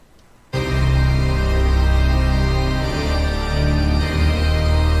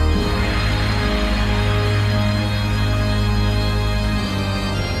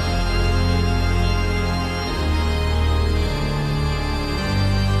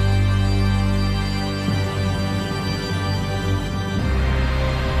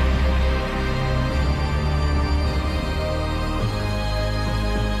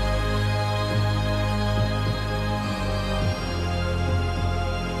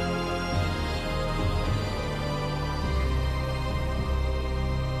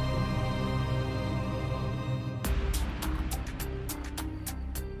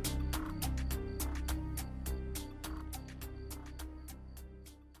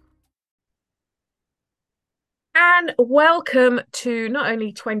And welcome to not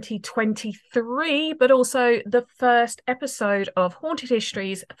only 2023, but also the first episode of Haunted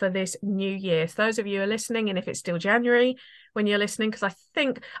Histories for this new year. So those of you who are listening, and if it's still January when you're listening, because I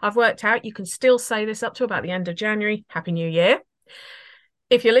think I've worked out you can still say this up to about the end of January, Happy New Year.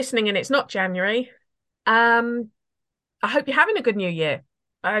 If you're listening and it's not January, I hope you're having a good new year.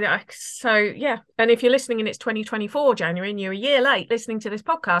 So yeah, and if you're listening and it's 2024 January and you're a year late listening to this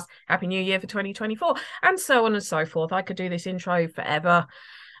podcast, Happy New Year for 2024, and so on and so forth. I could do this intro forever.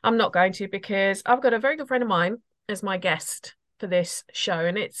 I'm not going to, because I've got a very good friend of mine as my guest for this show,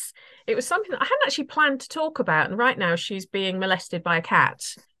 and it was something that I hadn't actually planned to talk about. And right now she's being molested by a cat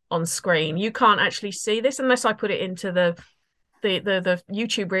on screen. You can't actually see this unless I put it into the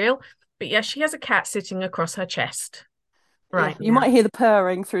YouTube reel. But yeah, she has a cat sitting across her chest. Yeah, Right you now. might hear the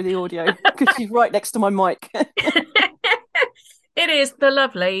purring through the audio because she's right next to my mic. It is the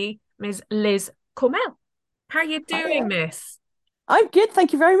lovely Ms. Liz Cormell. How are you doing, Hiya. miss? I'm good,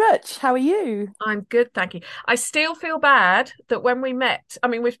 thank you very much. How are you? I'm good, thank you. I still feel bad that when we met, I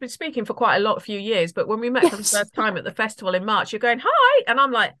mean, we've been speaking for quite a few years, but when we met for the Yes. first time at the festival in March, you're going, hi. And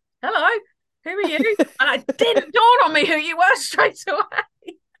I'm like, hello, who are you? And it didn't dawn on me who you were straight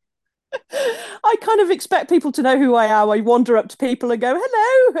away. I kind of expect people to know who I am. I wander up to people and go,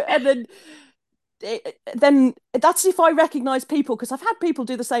 hello. And then that's if I recognize people, because I've had people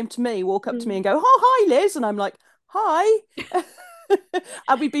do the same to me, walk up to me Mm. and go, oh, hi, Liz. And I'm like, hi.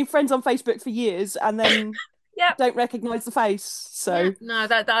 And we've been friends on Facebook for years and then Yep. don't recognize the face. Yeah, So, no,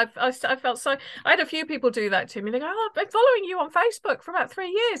 that I felt so. I had a few people do that to me. They go, "Oh, I've been following you on Facebook for about 3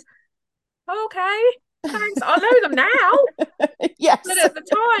 years." Okay, thanks. I know them now, but yes. at the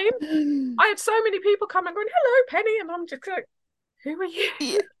time, I had so many people come and going, "Hello, Penny," and I'm just like, "Who are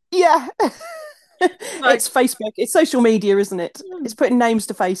you?" Yeah. Like, It's Facebook. It's social media, isn't it? hmm. It's putting names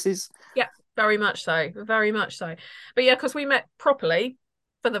to faces. Yeah, very much so, very much so. But yeah, because we met properly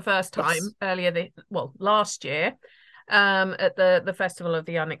for the first Yes. time last year, at the Festival of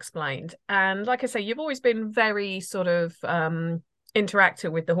the Unexplained. And like I say, you've always been very sort of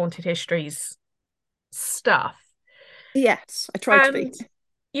interactive with the Haunted Histories stuff. Yes, I try to be. And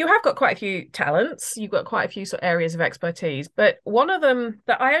you have got quite a few talents. You've got quite a few sort of areas of expertise. But one of them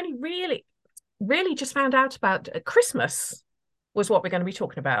that I only really just found out about at Christmas was what we're going to be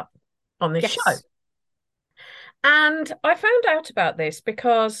talking about on this show. Yes. And I found out about this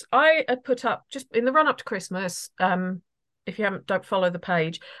because I had put up, just in the run up to Christmas, if you haven't don't follow the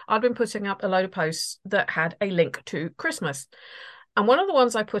page, I'd been putting up a load of posts that had a link to Christmas. And one of the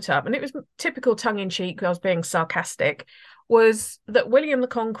ones I put up, and it was typical tongue in cheek, I was being sarcastic, was that William the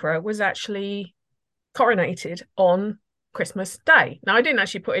Conqueror was actually coronated on Christmas Day. Now, I didn't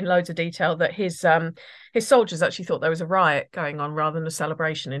actually put in loads of detail that his soldiers actually thought there was a riot going on rather than a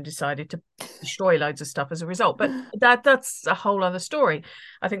celebration and decided to destroy loads of stuff as a result. But that's a whole other story.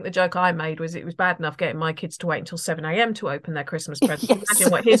 I think the joke I made was it was bad enough getting my kids to wait until 7 a.m. to open their Christmas presents. Yes.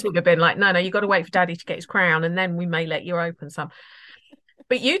 Imagine what his would have been like. No, you got to wait for daddy to get his crown and then we may let you open some.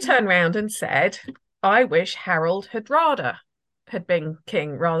 But you turned round and said, I wish Harold Hardrada had been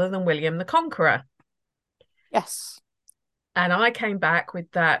king rather than William the Conqueror. Yes. And I came back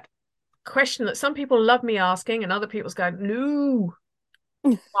with that question that some people love me asking, and other people's going, no,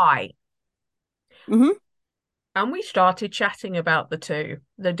 why? Mm-hmm. And we started chatting about the two,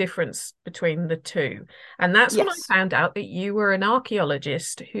 the difference between the two. And that's when I Yes. found out that you were an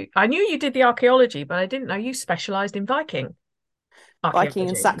archaeologist who I knew you did the archaeology, but I didn't know you specialized in Viking Viking and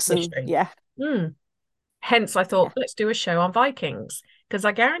archaeology Saxon. history. Yeah. Hmm. Hence, I Yeah. thought, let's do a show on Vikings, because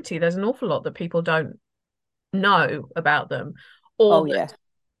I guarantee there's an awful lot that people don't know about them, or Oh, that yeah.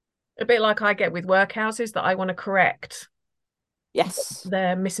 a bit like I get with workhouses that I want to correct Yes.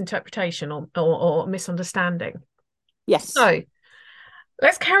 their misinterpretation or misunderstanding. Yes. So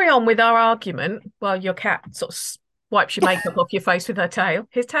let's carry on with our argument while your cat sort of wipes your makeup off your face with her tail.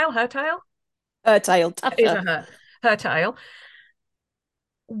 His tail, her tail? Her tail, It is Tasha. a her tail.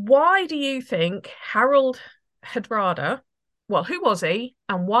 Why do you think Harold Hardrada, well, who was he,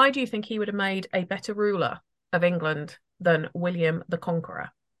 and why do you think he would have made a better ruler of England than William the Conqueror?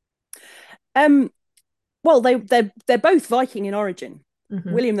 Um, well, they're both Viking in origin.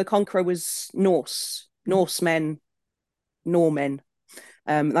 Mm-hmm. William the Conqueror was Norse, Norsemen, Normen.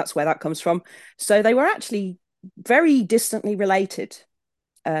 That's where that comes from. So they were actually very distantly related.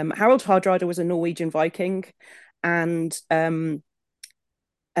 Harold Hardrada was a Norwegian Viking, and William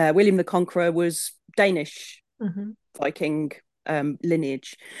the Conqueror was Danish Mm-hmm. Viking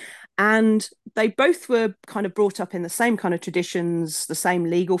lineage. And they both were kind of brought up in the same kind of traditions, the same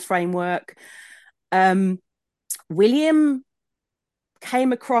legal framework. Um, William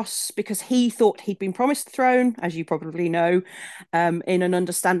came across because he thought he'd been promised the throne, as you probably know, in an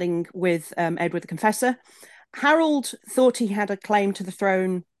understanding with Edward the Confessor. Harold thought he had a claim to the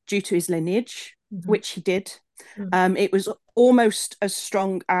throne due to his lineage, Mhm. which he did. Mhm. It was almost as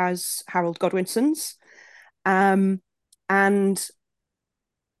strong as Harold Godwinson's. And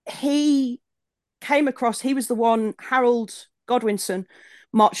he came across, he was the one, Harold Godwinson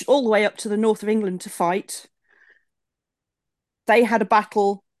marched all the way up to the north of England to fight. They had a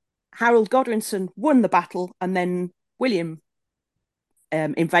battle. Harold Godwinson won the battle, and then William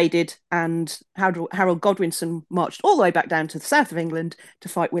invaded, and Harold Godwinson marched all the way back down to the south of England to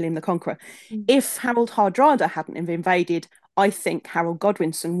fight William the Conqueror. Mhm. If Harold Hardrada hadn't invaded, I think Harold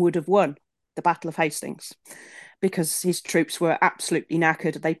Godwinson would have won the Battle of Hastings because his troops were absolutely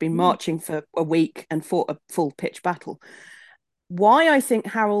knackered. They'd been Mhm. marching for a week and fought a full pitch battle. Why I think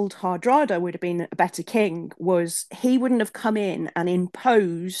Harold Hardrada would have been a better king was he wouldn't have come in and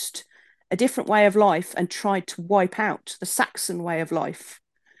imposed a different way of life and tried to wipe out the Saxon way of life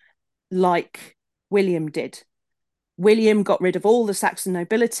like William did. William got rid of all the Saxon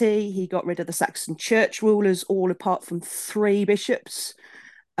nobility. He got rid of the Saxon church rulers, all apart from three bishops.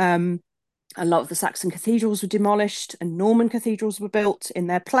 A lot of the Saxon cathedrals were demolished and Norman cathedrals were built in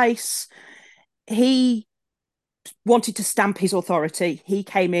their place. He wanted to stamp his authority. He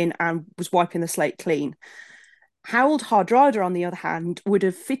came in and was wiping the slate clean. Harold Hardrada, on the other hand, would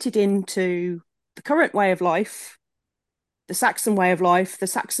have fitted into the current way of life, the Saxon way of life. The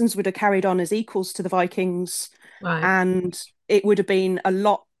Saxons would have carried on as equals to the Vikings, Right. and it would have been a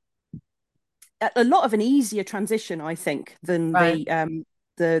lot of an easier transition, I think, than Right.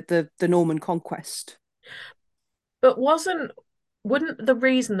 the Norman conquest. But wouldn't the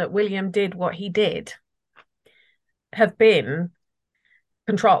reason that William did what he did have been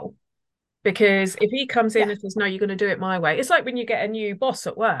control? Because if he comes in Yeah. and says, no, you're going to do it my way, it's like when you get a new boss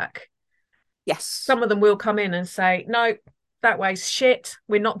at work. Yes. Some of them will come in and say, no, that way's shit.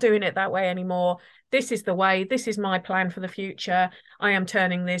 We're not doing it that way anymore. This is the way. This is my plan for the future. I am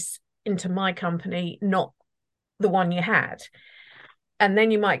turning this into my company, not the one you had. And then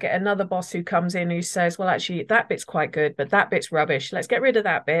you might get another boss who comes in who says, well, actually, that bit's quite good, but that bit's rubbish. Let's get rid of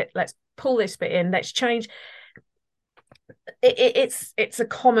that bit. Let's pull this bit in. Let's change. It's a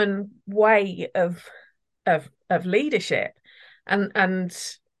common way of leadership, and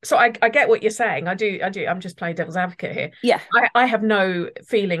so I get what you're saying. I do. I'm just playing devil's advocate here. Yeah. I have no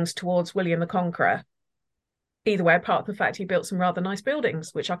feelings towards William the Conqueror either way, apart from the fact he built some rather nice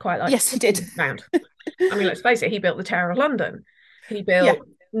buildings, which I quite like Yes, he did. around. I mean, let's face it, he built the Tower of London, he Yeah. built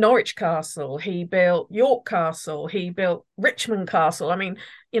Norwich Castle, he built York Castle, he built Richmond Castle. I mean,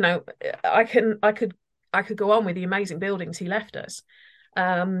 you know, I could go on with the amazing buildings he left us.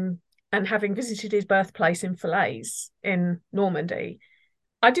 And having visited his birthplace in Falaise in Normandy,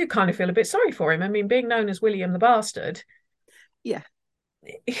 I do kind of feel a bit sorry for him. I mean, being known as William the Bastard, Yeah.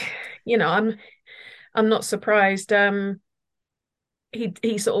 you know, I'm not surprised.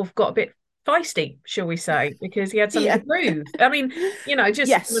 He sort of got a bit feisty, shall we say, because he had something to Yeah. prove. I mean, just from a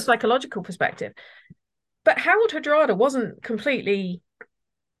Yes. psychological perspective. But Harold Hardrada wasn't completely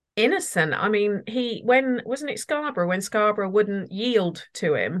innocent. I mean, he when wasn't it Scarborough when Scarborough wouldn't yield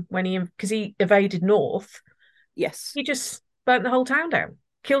to him when because he evaded north, Yes. he just burnt the whole town down,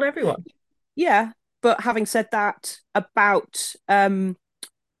 killed everyone. Yeah. But having said that, about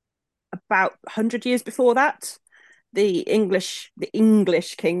 100 years before that, the English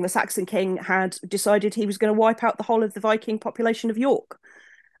king, the Saxon king, had decided he was going to wipe out the whole of the Viking population of York,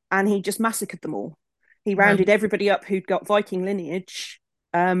 and he just massacred them all. He Right, rounded everybody up who'd got Viking lineage,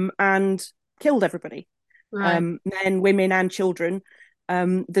 and killed everybody, right, men, women, and children.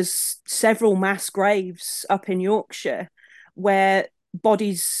 There's several mass graves up in Yorkshire where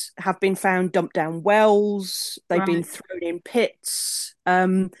bodies have been found dumped down wells, they've been right. thrown in pits.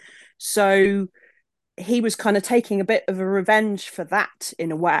 So he was kind of taking a bit of a revenge for that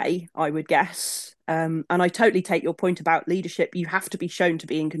in a way, I would guess. And I totally take your point about leadership. You have to be shown to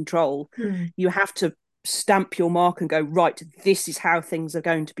be in control. Hmm. You have to stamp your mark and go, right, this is how things are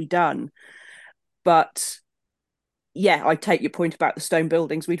going to be done. But yeah, I take your point about the stone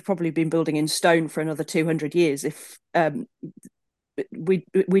buildings. We'd probably been building in stone for another 200 years if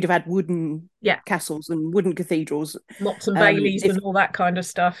we'd have had wooden Yeah, castles and wooden cathedrals. Mott's and Baileys If and all that kind of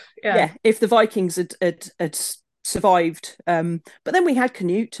stuff. Yeah. Yeah, if the Vikings had survived, but then we had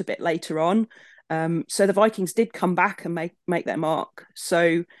Canute a bit later on, so the Vikings did come back and make their mark.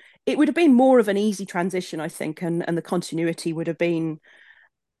 So it would have been more of an easy transition, I think, and the continuity would have been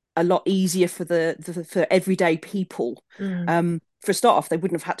a lot easier for for everyday people. Mm. For a start off, they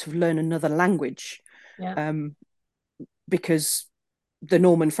wouldn't have had to learn another language, Yeah. um, because the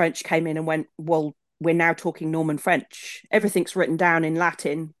Norman French came in and went, well, we're now talking Norman French. Everything's written down in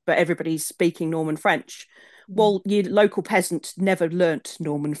Latin, but everybody's speaking Norman French. Mm. Well, your local peasant never learnt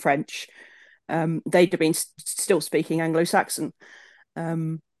Norman French. They'd have been still speaking Anglo-Saxon.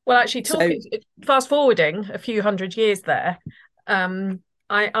 Well, actually, So, talking fast forwarding a few hundred years there, I'm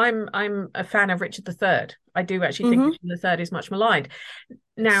a fan of Richard III. I do actually think mm-hmm. Richard III is much maligned.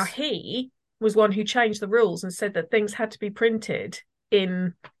 Now, Yes, he was one who changed the rules and said that things had to be printed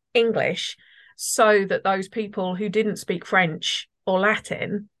in English so that those people who didn't speak French or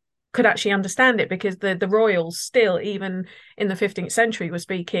Latin could actually understand it, because the royals still, even in the 15th century, were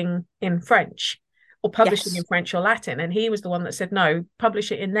speaking in French or publishing in yes, French or Latin. And he was the one that said, no,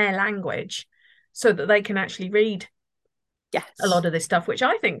 publish it in their language so that they can actually read a yes. lot of this stuff, which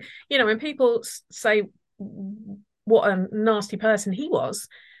I think, when people say what a nasty person he was,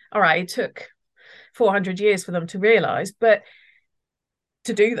 all right, it took 400 years for them to realize, but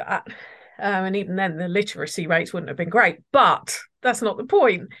to do that, and even then the literacy rates wouldn't have been great, but that's not the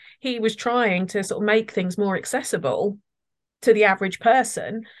point. He was trying to sort of make things more accessible to the average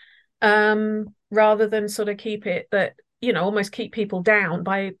person, rather than sort of keep it that, almost keep people down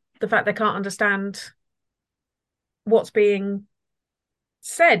by the fact they can't understand what's being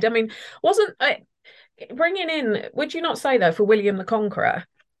said. I mean, wasn't bringing in, would you not say, though, for William the Conqueror,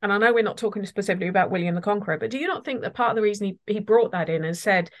 and I know we're not talking specifically about William the Conqueror, but do you not think that part of the reason he brought that in and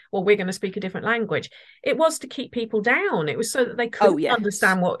said, well, we're going to speak a different language, it was to keep people down? It was so that they Oh, couldn't yes.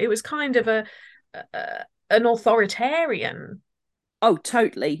 understand what it was, kind of an authoritarian. Oh,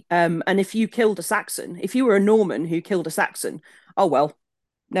 totally. And if you killed a Saxon, if you were a Norman who killed a Saxon, oh well,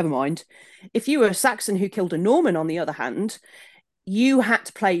 never mind. If you were a Saxon who killed a Norman, on the other hand, you had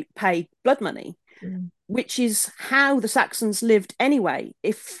to pay blood money, Mm, which is how the Saxons lived anyway.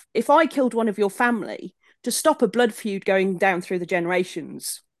 If I killed one of your family, to stop a blood feud going down through the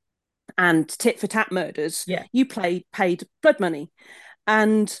generations and tit for tat murders, yeah. you paid blood money.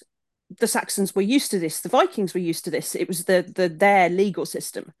 And the Saxons were used to this. The Vikings were used to this. It was their legal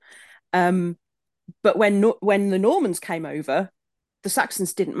system. Um, but when the Normans came over, the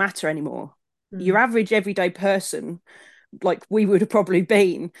Saxons didn't matter anymore. Your Mm, average everyday person, like we would have probably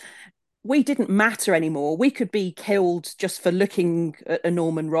been, we didn't matter anymore. We could be killed just for looking at a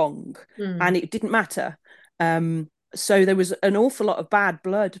Norman wrong, mm, and it didn't matter. So there was an awful lot of bad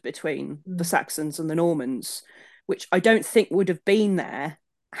blood between the mm, Saxons and the Normans, which I don't think would have been there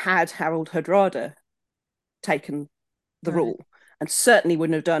had Harold Hardrada taken the right. rule, and certainly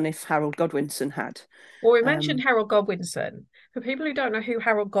wouldn't have done if Harold Godwinson had. Well, we mentioned Um, Harold Godwinson. For people who don't know who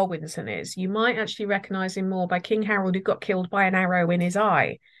Harold Godwinson is, you might actually recognise him more by King Harold, who got killed by an arrow in his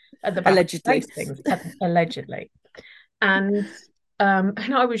eye at the Battle of allegedly, Hastings, allegedly. And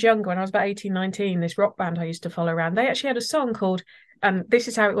when I was younger, when I was about 18, 19, this rock band I used to follow around, they actually had a song called, this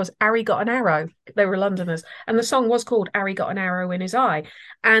is how it was, Harry Got an Arrow. They were Londoners. And the song was called Harry Got an Arrow in His Eye.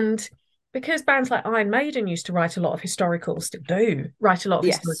 And because bands like Iron Maiden used to write a lot of historical, still do write a lot of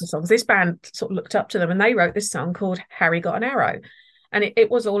historical yes. songs, this band sort of looked up to them and they wrote this song called Harry Got an Arrow. And it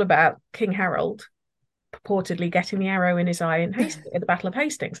was all about King Harold purportedly getting the arrow in his eye in Hastings, at the Battle of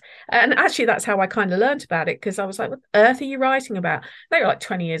Hastings. And actually, that's how I kind of learned about it, because I was like, what on earth are you writing about? They were like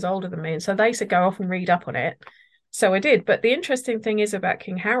 20 years older than me. And so they said, go off and read up on it. So I did. But the interesting thing is about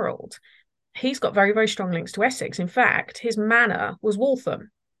King Harold, he's got very, very strong links to Essex. In fact, his manor was Waltham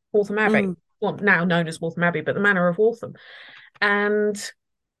Abbey. Mm, Well, now known as Waltham Abbey, but the manor of Waltham. And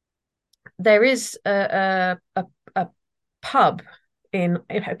there is a pub in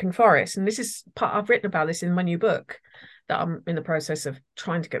Epping Forest, and this is part, I've written about this in my new book that I'm in the process of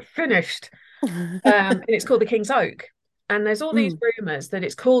trying to get finished. And it's called the King's Oak. And there's all these mm, rumours that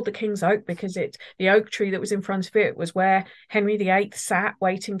it's called the King's Oak because the oak tree that was in front of it was where Henry VIII sat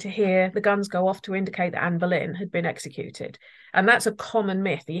waiting to hear the guns go off to indicate that Anne Boleyn had been executed. And that's a common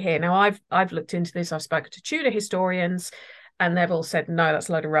myth you hear. Now I've looked into this, I've spoken to Tudor historians, and they've all said no, that's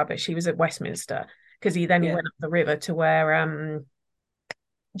a load of rubbish. He was at Westminster because he yeah. went up the river to where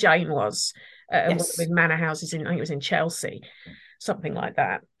Jane was, one of the Yes. big manor houses in, I think it was in Chelsea, something like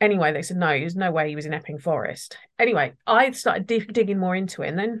that. Anyway, they said no, there's no way he was in Epping Forest. Anyway, I started digging more into it,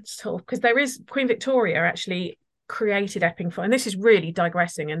 and then sort of, because there is, Queen Victoria actually created Epping Forest, and this is really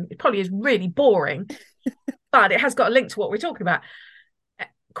digressing, and it probably is really boring, but it has got a link to what we're talking about.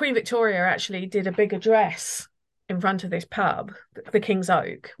 Queen Victoria actually did a big address in front of this pub, the King's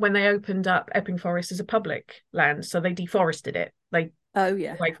Oak, when they opened up Epping Forest as a public land. So they deforested it. They Oh,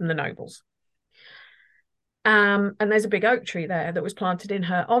 yeah. away from the nobles. And there's a big oak tree there that was planted in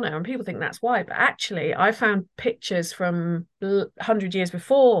her honour, and people think that's why. But actually, I found pictures from 100 years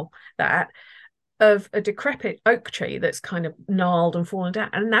before that of a decrepit oak tree that's kind of gnarled and fallen down,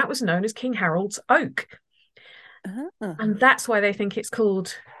 and that was known as King Harold's oak. Ah. And that's why they think it's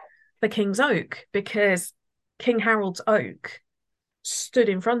called the King's Oak, because King Harold's oak stood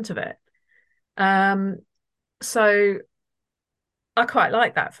in front of it. Um, so I quite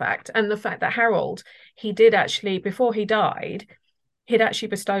like that fact. And the fact that Harold, he did actually, before he died, he'd actually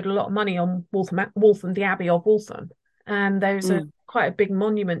bestowed a lot of money on Waltham, the Abbey of Waltham. And there's a Mm. quite a big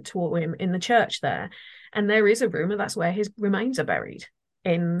monument to him in the church there. And there is a rumour that's where his remains are buried,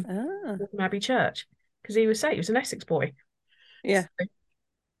 in Ah. Waltham Abbey Church. Because he was an Essex boy. Yeah. So,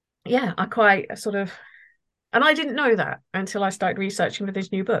 yeah, I quite sort of, and I didn't know that until I started researching for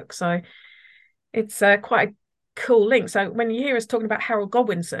this new book. So it's quite a cool link. So when you hear us talking about Harold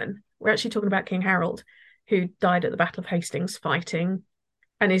Godwinson, we're actually talking about King Harold, who died at the Battle of Hastings fighting,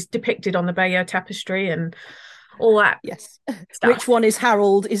 and is depicted on the Bayeux Tapestry and all that Yes. stuff. Which one is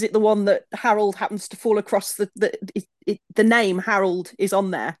Harold? Is it the one that Harold happens to fall across the name Harold is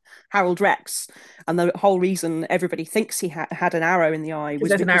on there, Harold Rex, and the whole reason everybody thinks he had an arrow in the eye Because was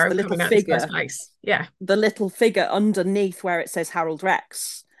there's an because arrow coming out his guy's face. Yeah. the little figure underneath where it says Harold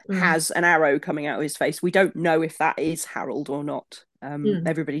Rex Mm. has an arrow coming out of his face. We don't know if that is Harold or not. Mm.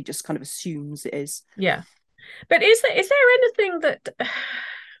 Everybody just kind of assumes it is. Yeah. But is there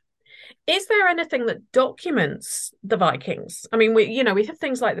anything that documents the Vikings? I mean, we have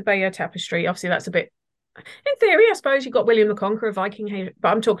things like the Bayeux Tapestry. Obviously, that's a bit, in theory, I suppose you've got William the Conqueror, Viking, but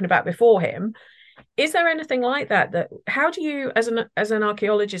I'm talking about before him. Is there anything like that? That how do you, as an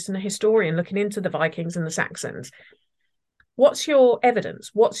archaeologist and a historian looking into the Vikings and the Saxons, what's your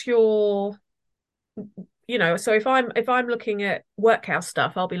evidence? What's your, so if I'm looking at workhouse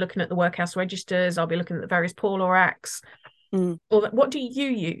stuff, I'll be looking at the workhouse registers, I'll be looking at the various Paul or Acts. Mm. Or what do you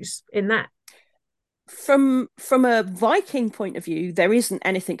use in that? From a Viking point of view, there isn't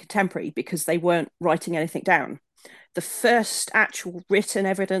anything contemporary because they weren't writing anything down. The first actual written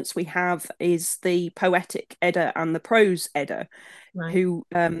evidence we have is the poetic Edda and the prose Edda, Right. who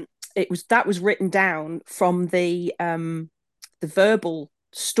that was written down from the verbal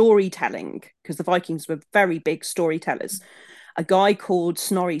storytelling because the Vikings were very big storytellers. A guy called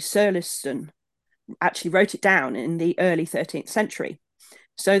Snorri Sturluson actually wrote it down in the early 13th century.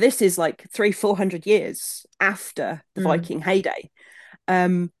 So this is like 300-400 years after the Mm. Viking heyday.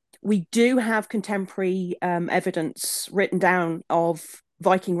 We do have contemporary evidence written down of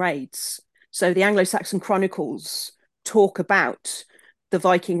Viking raids. So the Anglo-Saxon chronicles talk about the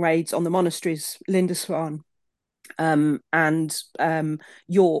Viking raids on the monasteries, Lindisfarne and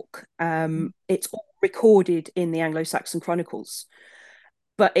York. It's all recorded in the Anglo-Saxon chronicles.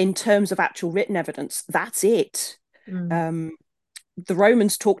 But in terms of actual written evidence, that's it. Mm. Um, the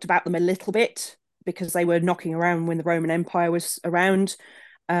Romans talked about them a little bit because they were knocking around when the Roman Empire was around.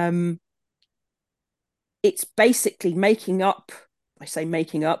 Um, it's basically making up, I say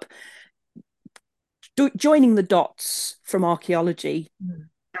making up, joining the dots from archaeology Mm.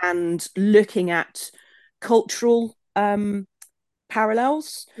 and looking at cultural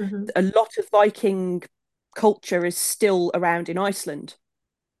parallels. Mm-hmm. A lot of Viking culture is still around in Iceland.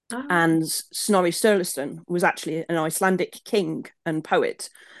 Oh. And Snorri Sturluson was actually an Icelandic king and poet.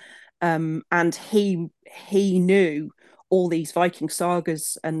 And he knew all these Viking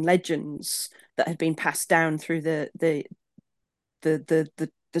sagas and legends that had been passed down through the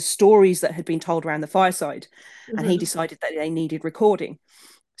stories that had been told around the fireside, and he Mm-hmm. decided that they needed recording.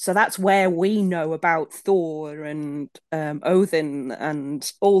 So that's where we know about Thor and Odin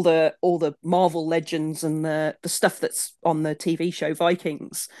and all the Marvel legends and the stuff that's on the TV show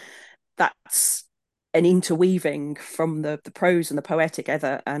Vikings. That's an interweaving from the prose and the poetic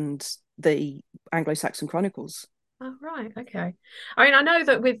Edda and the Anglo-Saxon chronicles. Oh, right. Okay. I mean, I know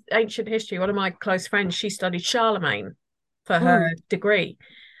that with ancient history, one of my close friends, she studied Charlemagne for her Mm, degree.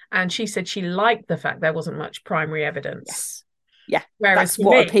 And she said she liked the fact there wasn't much primary evidence. yes. Yeah, Whereas that's for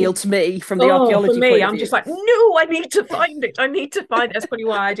what me, appealed to me from the oh, for archaeology me, point of I'm view. just like, no, I need to find it. I need to find it. That's probably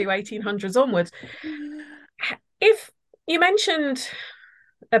why I do 1800s onwards. If you mentioned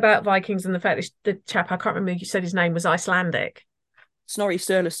about Vikings and the fact that the chap, I can't remember, you said his name was Icelandic. Snorri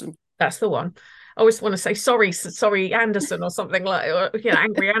Sturluson. That's the one. I always want to say sorry, Anderson or something like, or,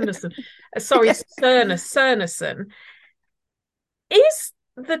 Angry Anderson. Sorry, Yeah. Cernerson. Is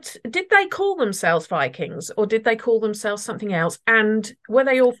that, did they call themselves Vikings or did they call themselves something else? And were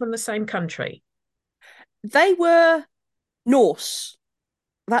they all from the same country? They were Norse.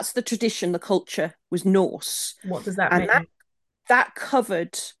 That's the tradition, the culture was Norse. What does that And mean? that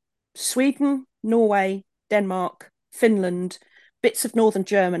covered Sweden, Norway, Denmark, Finland, bits of northern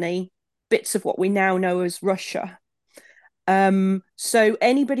Germany, bits of what we now know as Russia. So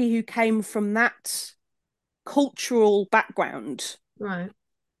anybody who came from that cultural background Right.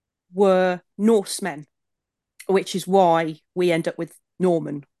 were Norsemen, which is why we end up with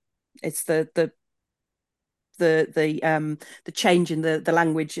Norman. It's the change in the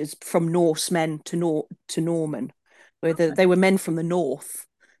language is from Norsemen to Norman, where Okay. they were men from the north,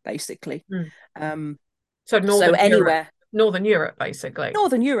 basically. Mm. Um, So so anywhere Northern Europe, basically.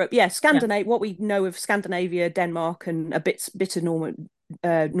 Northern Europe, yeah, Yeah. Scandinavia, what we know of Scandinavia, Denmark, and a bit of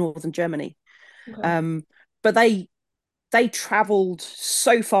northern Germany. Okay. Um, but they travelled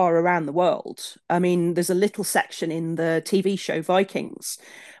so far around the world. I mean, there's a little section in the TV show Vikings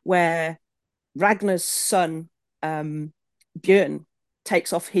where Ragnar's son Björn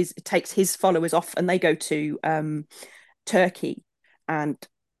takes his followers off, and they go to Turkey and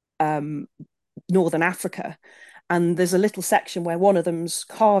um, Northern Africa. And there's a little section where one of them's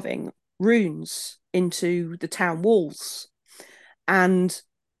carving runes into the town walls. And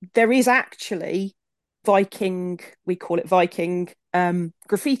there is actually Viking, we call it Viking,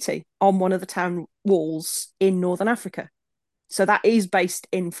 graffiti on one of the town walls in Northern Africa. So that is based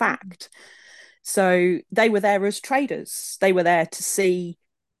in fact. So they were there as traders. They were there to see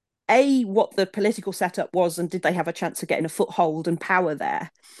A, what the political setup was, and did they have a chance of getting a foothold and power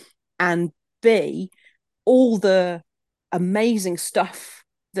there? And B, all the amazing stuff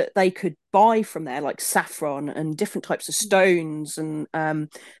that they could buy from there, like saffron and different types of stones, and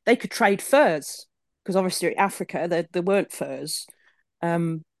they could trade furs because obviously Africa there weren't furs,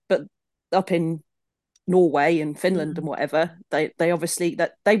 but up in Norway and Finland and Mm. whatever, they obviously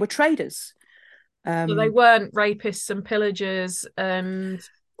that they were traders. So they Um, weren't rapists and pillagers and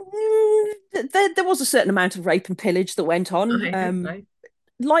there was a certain amount of rape and pillage that went on. right, okay.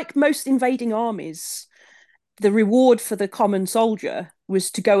 Like most invading armies, the reward for the common soldier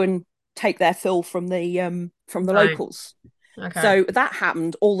was to go and take their fill from the Right. locals. Okay. So that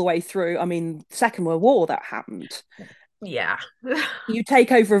happened all the way through. I mean, Second World War that happened. Yeah. You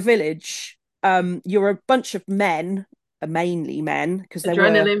take over a village. You're a bunch of men, mainly men, because there were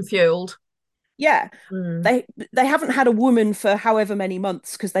Adrenaline fueled. yeah. Mm. They haven't had a woman for however many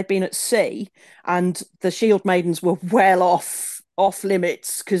months because they've been at sea, and the shield maidens were well off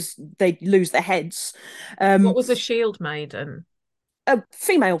limits because they'd lose their heads. What Um, was a shield maiden? a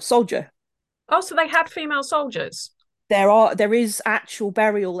female soldier. Oh, so they had female soldiers. There is actual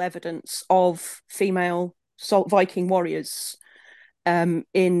burial evidence of female Viking warriors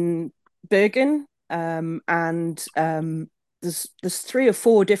in Bergen, and there's three or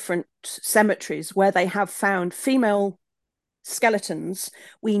four different cemeteries where they have found female skeletons.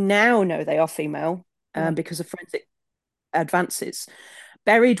 We now know they are female Yeah. because of forensic advances,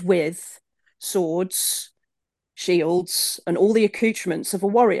 buried with swords, shields, and all the accoutrements of a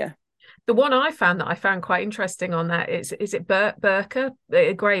warrior. The one that I found quite interesting on that is it Burka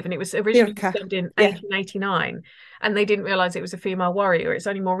grave, and it was originally Birka, discovered in yeah, 1889, and they didn't realize it was a female warrior. It's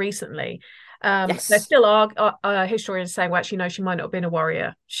only more recently. There yes, still are historians saying, well, actually, no, she might not have been a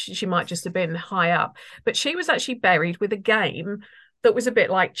warrior. She might just have been high up, but she was actually buried with a game that was a bit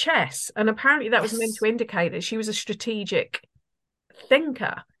like chess, and apparently that was meant to yes, indicate that she was a strategic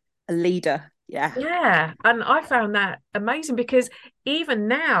thinker. a leader, yeah, Yeah, and I found that amazing because even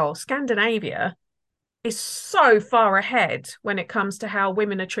now, Scandinavia is so far ahead when it comes to how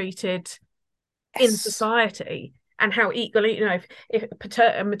women are treated in yes, society and how equally, if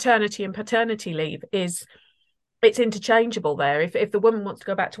maternity and paternity leave is it's interchangeable there. If the woman wants to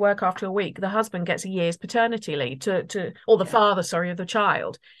go back to work after a week, the husband gets a year's paternity leave to or the yeah, father, sorry, of the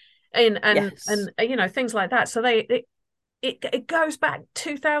child, yes, and things like that. So it goes back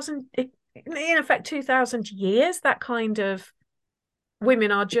 2000, in effect 2000 years. That kind of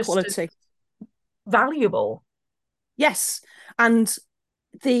women are just as equality, valuable. yes, and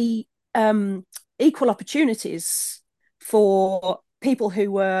the equal opportunities for people who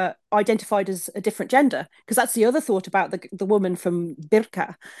were identified as a different gender, because that's the other thought about the woman from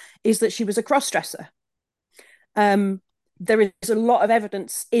Birka, is that she was a cross-dresser. Um, there is a lot of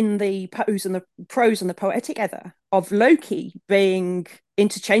evidence in the prose and the poetic ether of Loki being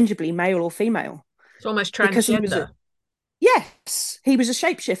interchangeably male or female It's almost because he was a transgender. yes, he was a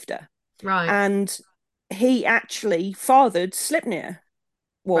shapeshifter, Right, and he actually fathered Slipnir,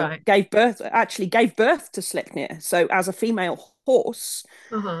 well, right. gave birth to Sleipnir. So as a female horse,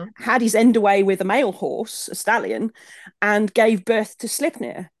 Uh-huh. had his end away with a male horse, a stallion, and gave birth to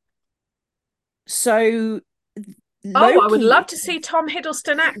Sleipnir. So Oh, I would love Loki to see Tom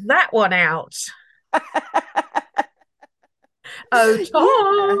Hiddleston act that one out. Oh, yeah.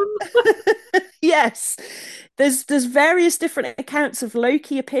 Tom. Yes. There's various different accounts of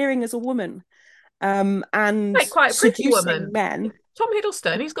Loki appearing as a woman. and Like quite a pretty seducing woman. men. Tom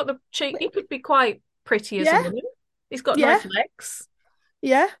Hiddleston, he's got the cheek. He could be quite pretty as a Yeah, woman. He's got yeah, nice legs.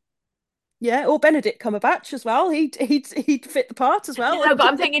 yeah, yeah. Or Benedict Cumberbatch as well. He'd fit the part as well. No, but And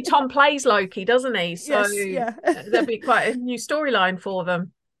I'm thinking Tom plays Loki, doesn't he? So yes, yeah, there'd be quite a new storyline for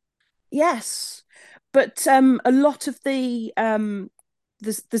them. yes. But a lot of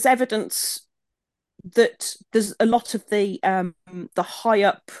there's evidence that there's a lot of the high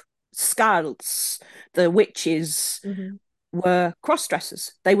up skulls, the witches Mm-hmm. were cross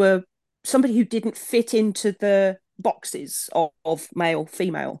dressers. They were somebody who didn't fit into the boxes of male,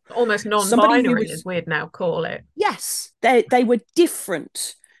 female. Almost Somebody who non-binary, as was, we'd now call it. yes, they were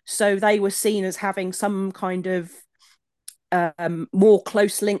different. So they were seen as having some kind of more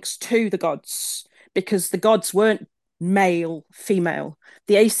close links to the gods because the gods weren't male, female.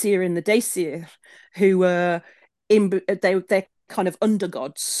 The Aesir and the Daesir, who were they're kind of under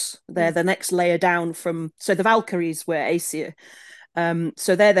gods. They're Mm. the next layer down from. So the Valkyries were Aesir.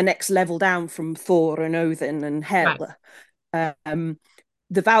 So they're the next level down from Thor and Odin and Right. Hel. Um,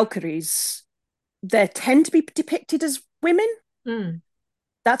 the Valkyries, they tend to be depicted as women. Mm.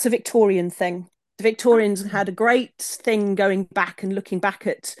 That's a Victorian thing. The Victorians Okay. had a great thing going back and looking back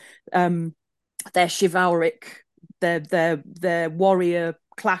at um, their chivalric, their warrior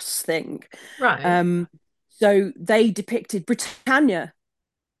class thing. Right. Um, so they depicted Britannia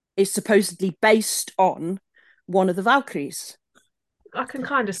is supposedly based on one of the Valkyries. I can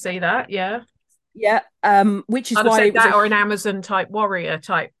kind of see that, yeah. Yeah, which is I'd have why said it was that or an Amazon type warrior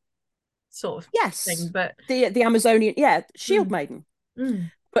type sort of thing, yes, but the Amazonian, yeah, shield mm, maiden.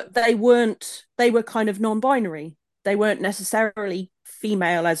 mm. But they weren't. They were kind of non-binary. They weren't necessarily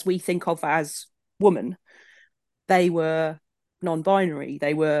female as we think of as woman. They were non-binary.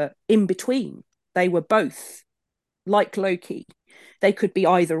 They were in between. They were both like Loki. They could be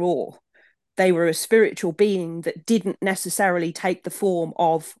either or. They were a spiritual being that didn't necessarily take the form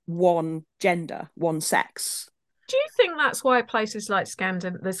of one gender, one sex. Do you think that's why places like and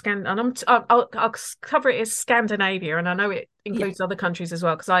I'll cover it as Scandinavia, and I know it Yeah. includes other countries as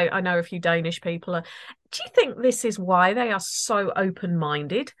well because I know a few Danish people. Do you think this is why they are so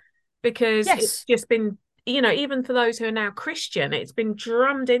open-minded? Because it's Yes. just been, even for those who are now Christian, it's been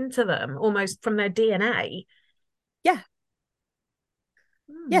drummed into them almost from their DNA. Yeah.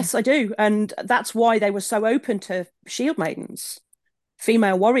 Hmm. Yes, I do. And that's why they were so open to shield maidens,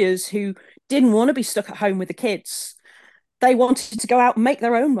 female warriors who didn't want to be stuck at home with the kids. They wanted to go out and make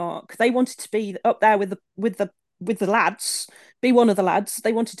their own mark. They wanted to be up there with the lads, be one of the lads.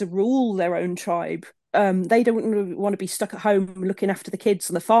 They wanted to rule their own tribe. They don't want to be stuck at home looking after the kids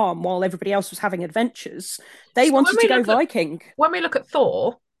and the farm while everybody else was having adventures. They So wanted to go Viking. when we look at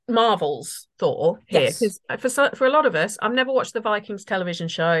Thor, Marvel's Thor here, Yes. because for a lot of us, I've never watched the Vikings television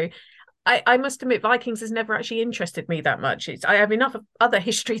show. I must admit, Vikings has never actually interested me that much. I have enough of other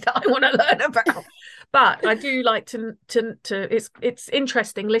history that I want to learn about, but I do like to. It's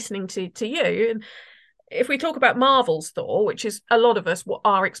interesting listening to you. And if we talk about Marvel's Thor, which is a lot of us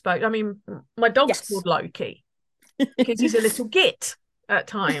are exposed. I mean, my dog's Yes. called Loki because he's a little git at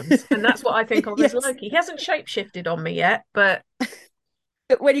times, and that's what I think of as Yes. Loki. He hasn't shapeshifted on me yet, but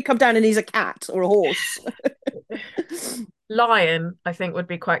When you come down and he's a cat or a horse. Lion, I think, would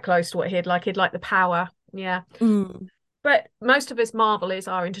be quite close to what he'd like. He'd like the power. Yeah. Mm, But most of us Marvel is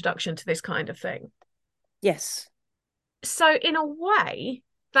our introduction to this kind of thing. yes. So in a way,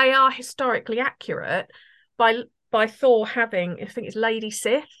 they are historically accurate by Thor having, I think it's Lady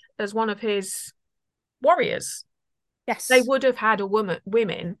Sif as one of his warriors. They Yes. would have had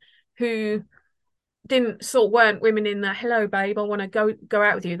women who didn't weren't women in the hello babe, I want to go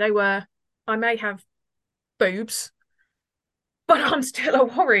out with you. They were, I may have boobs, but I'm still a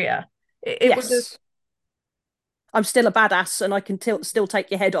warrior. It would have, Yes. I'm still a badass and I can still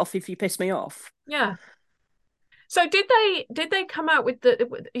take your head off if you piss me off. yeah. So did they come out with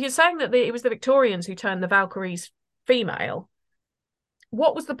the? You're saying that it was the Victorians who turned the Valkyries female.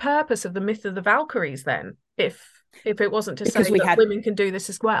 What was the purpose of the myth of the Valkyries then? If it wasn't to say Because we that had, women can do this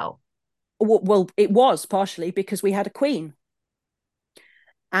as well. well, it was partially because we had a queen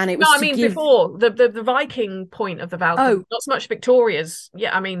and it No, was I to mean give, before the Viking point of the Valkyries, oh, not so much Victoria's.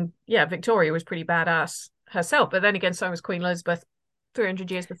 Yeah, I mean, yeah, Victoria was pretty badass herself, but then again, so was Queen Elizabeth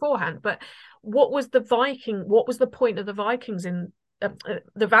 300 years beforehand. But what was the Viking? What was the point of the Vikings in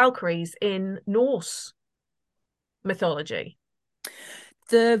the Valkyries in Norse mythology?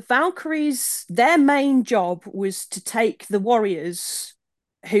 the Valkyries, their main job was to take the warriors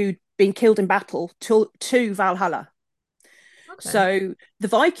who'd been killed in battle to Valhalla. Okay. So the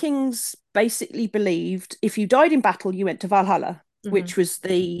Vikings basically believed if you died in battle, you went to Valhalla. Hmm. which was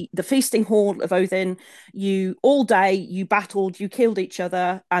the feasting hall of Odin. You all day you battled, you killed each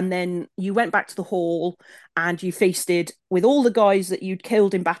other, and then you went back to the hall and you feasted with all the guys that you'd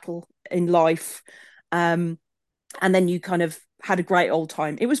killed in battle in life. Um, and then you kind of had a great old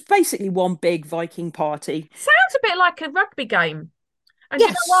time. It was basically one big Viking party. Sounds a bit like a rugby game. And do you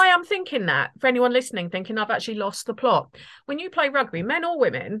know Yes, why I'm thinking that? For anyone listening, thinking I've actually lost the plot. When you play rugby, men or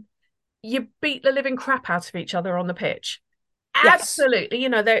women, you beat the living crap out of each other on the pitch. yes, Absolutely. You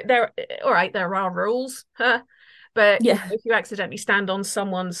know, they're all right, there are rules. Huh? But you know, yeah, if you accidentally stand on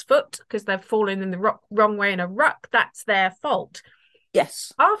someone's foot because they've fallen in the wrong way in a ruck, that's their fault.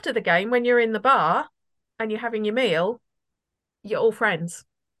 yes. After the game, when you're in the bar and you're having your meal, you're all friends.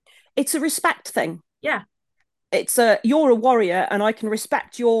 It's a respect thing. Yeah. It's a you're a warrior and I can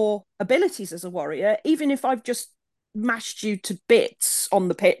respect your abilities as a warrior, even if I've just mashed you to bits on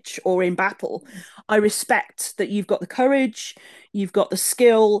the pitch or in battle. I respect that you've got the courage, you've got the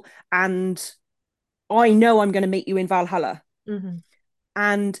skill, and I know I'm going to meet you in Valhalla. Hmm.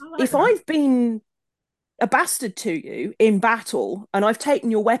 And I like if that. I've been a bastard to you in battle and I've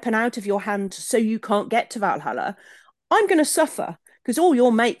taken your weapon out of your hand so you can't get to Valhalla, I'm going to suffer because all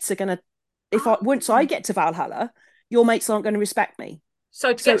your mates are going to, if I once I Oh. get to Valhalla, your mates aren't going to respect me.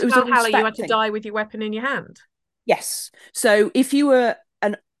 So to So get it to was a Valhalla, you had respect to thing. die with your weapon in your hand. Yes. So if you were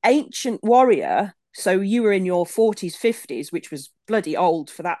an ancient warrior, so you were in your 40s, 50s, which was bloody old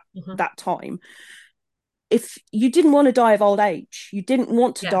for Hmm. that time, if you didn't want to die of old age, you didn't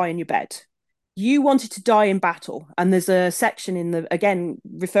want to Yeah. die in your bed. You wanted to die in battle. And there's a section in the, again,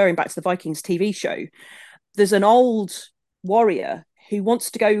 referring back to the Vikings TV show, there's an old warrior who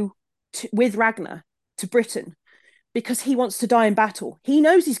wants to go with Ragnar to Britain because he wants to die in battle. He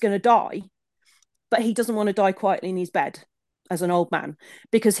knows he's going to die, but he doesn't want to die quietly in his bed as an old man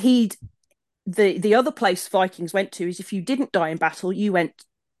because he'd the other place Vikings went to is if you didn't die in battle, you went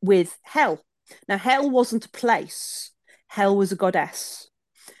with Hel. Now, Hel wasn't a place. Hel was a goddess,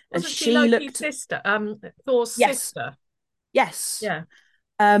 and Wasn't she she Loki's looked. sister? Thor's Yes, sister. yes. Yeah.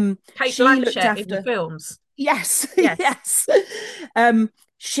 Kate She looked Blanchett in the after. films. Yes, Yes. yes.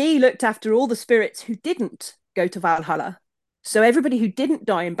 She looked after all the spirits who didn't go to Valhalla. So everybody who didn't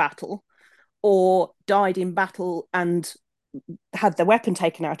die in battle or died in battle and had their weapon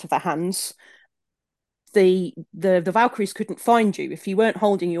taken out of their hands, the Valkyries couldn't find you if you weren't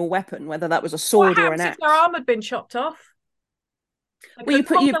holding your weapon, whether that was a What sword or an happens if their axe. arm had been chopped off? They Well,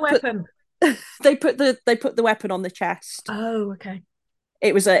 couldn't hold the weapon. they put the weapon on the chest. Oh, okay.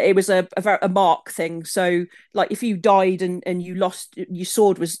 It was a mark thing. So like if you died and you lost your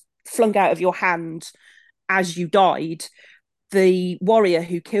sword was flung out of your hand as you died, the warrior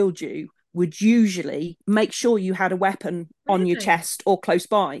who killed you would usually make sure you had a weapon on your Really? chest or close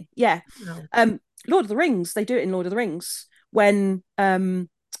by. Yeah. No. Lord of the Rings, they do it in Lord of the Rings when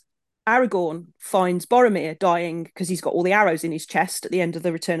Aragorn finds Boromir dying because he's got all the arrows in his chest at the end of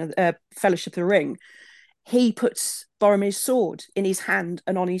the Return of Fellowship of the Ring. He puts Boromir's sword in his hand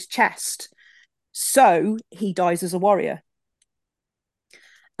and on his chest, so he dies as a warrior.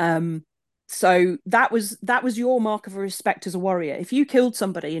 Um, so that was your mark of respect as a warrior. If you killed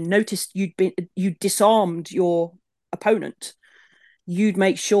somebody and noticed you disarmed your opponent, you'd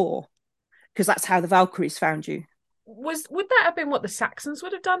make sure because that's how the Valkyries found you. Would that have been what the Saxons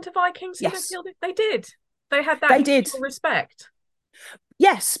would have done to Vikings who'd have Yes, killed it? They did. They had that they did. mutual respect.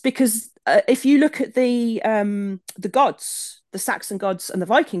 Yes, because if you look at the gods, the Saxon gods and the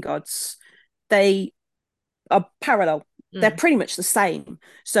Viking gods, they are parallel. They're Mm. pretty much the same.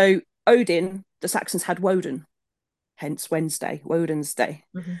 So Odin, the Saxons had Woden, hence Wednesday, Woden's Day.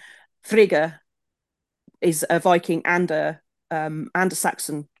 Mm-hmm. Frigga is a Viking and a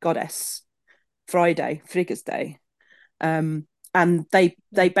Saxon goddess. Friday, Frigga's Day. And they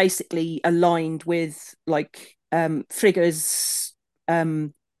Mm. basically aligned with like Frigga's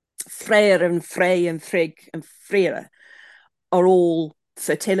Freyr and Frey and Frigg and Freyra are all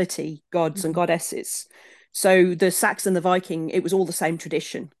fertility gods and Mm-hmm. goddesses. So the Saxon, the Viking, it was all the same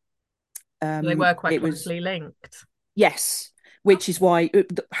tradition. They were quite It was closely linked. yes, which is Okay. why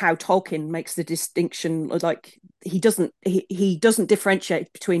how Tolkien makes the distinction. Like he doesn't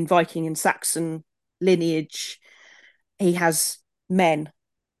differentiate between Viking and Saxon lineage. He has men,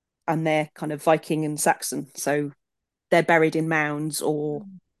 and they're kind of Viking and Saxon, so they're buried in mounds or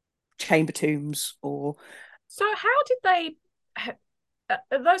chamber tombs or So how did they?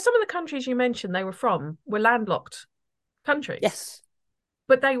 Though some of the countries you mentioned they were from were landlocked countries, yes,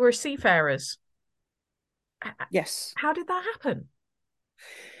 but they were seafarers. yes. How did that happen?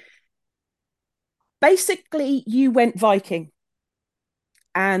 Basically, you went Viking,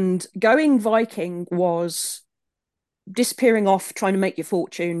 and going Viking was disappearing off, trying to make your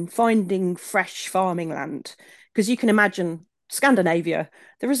fortune, finding fresh farming land. Because you can imagine Scandinavia,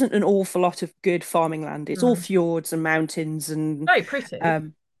 there isn't an awful lot of good farming land. It's all No. fjords and mountains and Very pretty.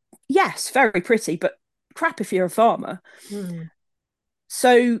 yes, very pretty, but crap if you're a farmer. Mm.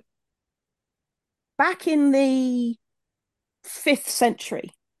 So back in the 5th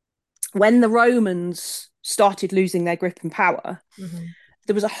century, when the Romans started losing their grip and power, Hmm.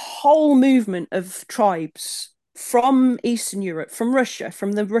 there was a whole movement of tribes from Eastern Europe, from Russia,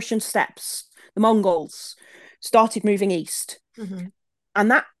 from the Russian steppes, the Mongols, started moving east. Hmm. And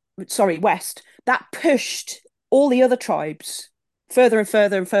that, sorry, west, that pushed all the other tribes further and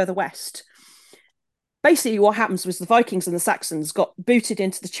further and further west. Basically, what happens was the Vikings and the Saxons got booted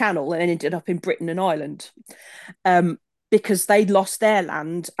into the Channel and ended up in Britain and Ireland, um, because they'd lost their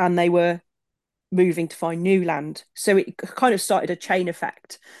land and they were moving to find new land. So it kind of started a chain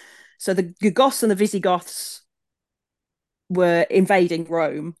effect. So the Goths and the Visigoths were invading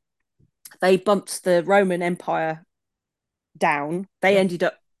Rome. They bumped the Roman Empire down. They Yeah. ended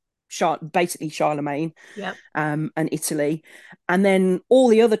up basically Charlemagne, Yep. and Italy. And then all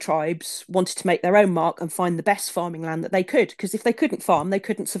the other tribes wanted to make their own mark and find the best farming land that they could. Because if they couldn't farm, they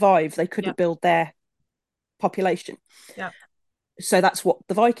couldn't survive. They couldn't Yep. build their population. Yep. So that's what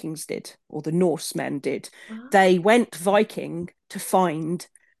the Vikings did, or the Norsemen did. Ah. They went Viking to find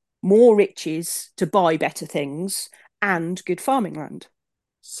more riches, to buy better things, and good farming land.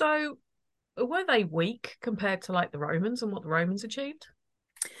 So were they weak compared to like the Romans and what the Romans achieved?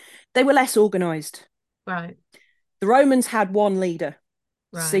 They were less organized. Right. The Romans had one leader,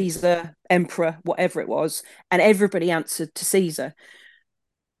 Right. Caesar, emperor, whatever it was, and everybody answered to Caesar.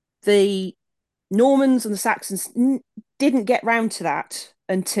 The Normans and the Saxons didn't get round to that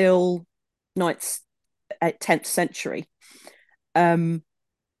until 9th, 10th century. Um,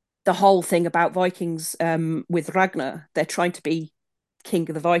 the whole thing about Vikings, with Ragnar, they're trying to be king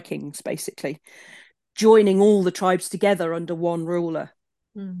of the Vikings, basically, joining all the tribes together under one ruler.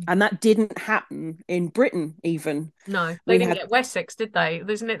 Mm. And that didn't happen in Britain, even. No, they We didn't had, get Wessex, did they?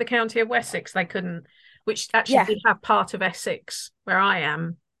 Isn't it the county of Wessex? They couldn't, which actually yeah, did have part of Essex, where I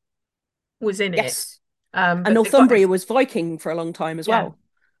am, was in it. yes. And But they've got Northumbria Essex. was Viking for a long time as Yeah. well.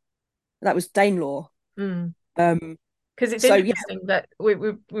 That was Danelaw. Mm. Um, Because it's so yeah, interesting that we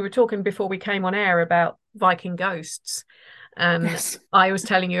were talking before we came on air about Viking ghosts, and yes. I was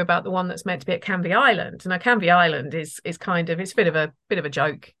telling you about the one that's meant to be at Canvey Island. Now Canvey Island is kind of it's a bit of a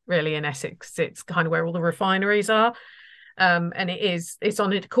joke really in Essex. It's kind of where all the refineries are, and it's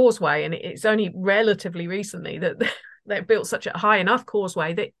on a causeway, and it's only relatively recently that they've built such a high enough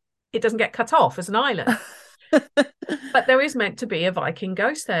causeway that it doesn't get cut off as an island. But there is meant to be a Viking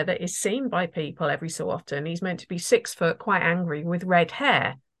ghost there that is seen by people every so often. He's meant to be 6 foot, quite angry, with red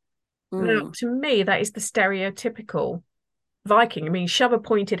hair. Now, Mm, to me, that is the stereotypical Viking. I mean, shove a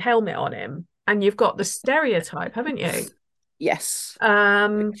pointed helmet on him, and you've got the stereotype, haven't you? yes.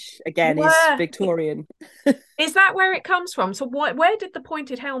 Um, Which again is where Victorian. is that where it comes from? So, where did the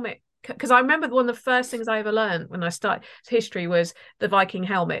pointed helmet? Because I remember one of the first things I ever learned when I started history was the Viking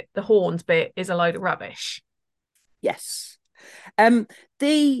helmet. The horns bit is a load of rubbish. Yes. Um,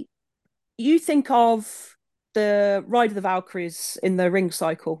 the you think of the Ride of the Valkyries in the Ring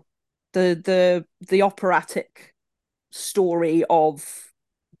Cycle, the operatic story of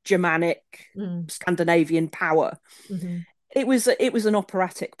Germanic Mm. Scandinavian power. Hmm. It was an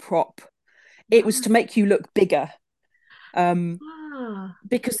operatic prop. It was to make you look bigger. Um, Ah,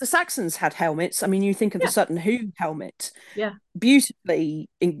 because the Saxons had helmets. I mean, you think of the yeah, Sutton Hoo helmet, yeah. beautifully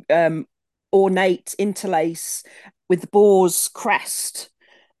ornate interlace with the boar's crest,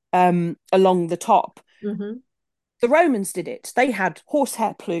 along the top. Hmm. The Romans did it. They had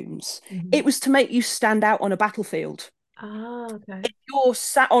horsehair plumes. Hmm. It was to make you stand out on a battlefield. Ah, okay. You're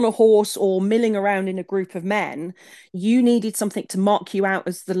sat on a horse or milling around in a group of men, you needed something to mark you out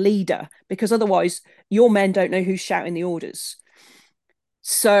as the leader, because otherwise your men don't know who's shouting the orders.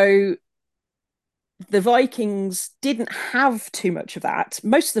 So the Vikings didn't have too much of that.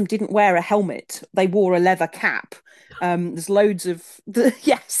 Most of them didn't wear a helmet. They wore a leather cap. There's loads of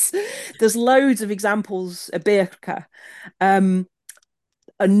yes, there's loads of examples of Birka. Um,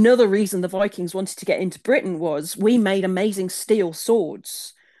 Another reason the Vikings wanted to get into Britain was we made amazing steel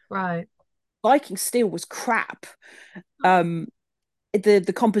swords. Right. Viking steel was crap. Um,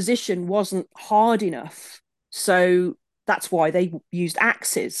 the composition wasn't hard enough, so that's why they used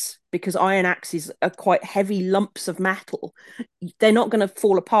axes, because iron axes are quite heavy lumps of metal. They're not going to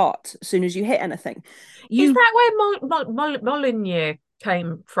fall apart as soon as you hit anything. Is You that where Molyneux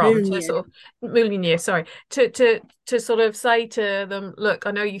came from? To Mounier, sort of Molyneux, sorry, to sort of say to them, look,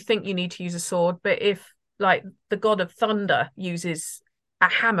 I know you think you need to use a sword, but if like the god of thunder uses a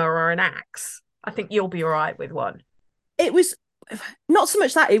hammer or an axe, I think you'll be all right with one. It was not so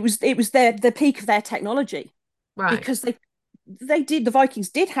much that, it was the peak of their technology, Right. because the Vikings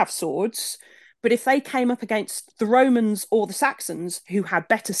did have swords, but if they came up against the Romans or the Saxons who had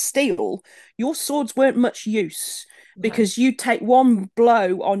better steel, your swords weren't much use, Okay. because you'd take one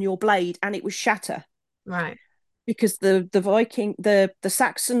blow on your blade and it would shatter. Right. Because the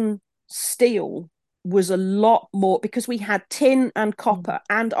Saxon steel was a lot more, because we had tin and Mm. copper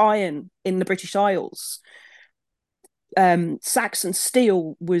and iron in the British Isles. Saxon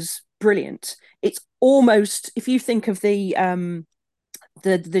steel was brilliant. It's almost, if you think of the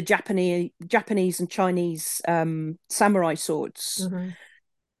Japanese and Chinese samurai swords, Hmm.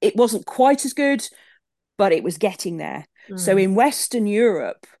 it wasn't quite as good, but it was getting there. So Mm. in Western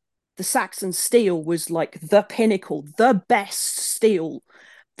Europe, the Saxon steel was like the pinnacle, the best steel,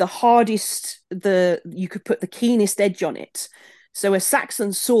 the hardest, the you could put the keenest edge on it. So a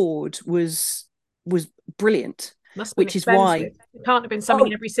Saxon sword was brilliant, Must have been which is why. expensive. It can't have been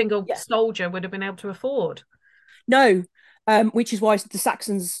something Oh every single yeah, soldier would have been able to afford. no, which is why the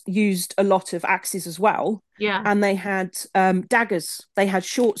Saxons used a lot of axes as well, Yeah. and they had daggers. They had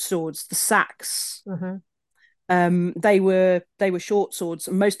short swords, the sax. Hmm. They were short swords,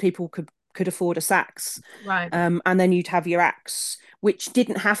 and most people could afford a sax. Right. And then you'd have your axe, which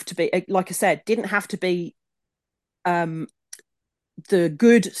didn't have to be, like I said, didn't have to be um, the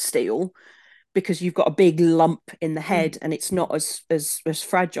good steel, because you've got a big lump in the Mm. head, and it's not as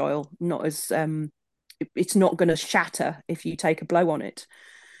fragile, not as it's not going to shatter if you take a blow on it.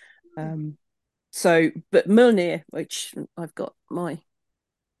 But Mjolnir, which I've got my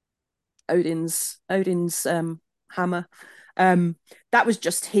Odin's hammer, um, that was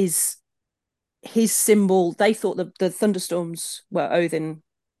just his symbol. They thought the thunderstorms were Odin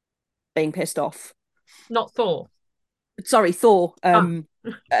being pissed off. Not Thor. Sorry, Thor. Ah.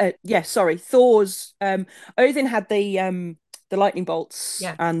 Yeah, sorry, Thor's. Odin had the lightning bolts,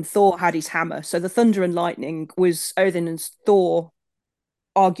 Yeah. and Thor had his hammer. So the thunder and lightning was Odin and Thor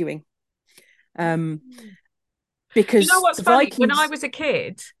arguing. Um, You know because what's the funny? When I Vikings, was a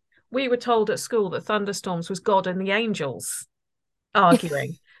kid, we were told at school that thunderstorms was God and the angels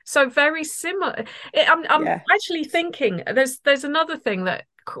arguing. So very similar. I'm yeah. actually thinking there's another thing that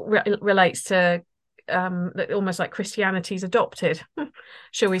relates to that almost like Christianity's adopted,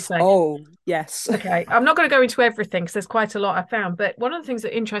 shall we say? Oh, yes. Okay, I'm not going to go into everything because there's quite a lot I found, but one of the things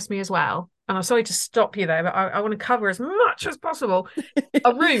that interests me as well, and I'm sorry to stop you there, but I want to cover as much as possible,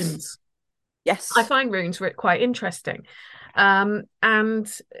 are runes. I Yes. find runes quite interesting. And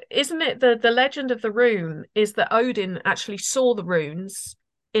isn't it the legend of the rune is that Odin actually saw the runes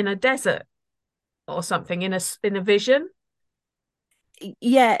in a desert or something in a vision?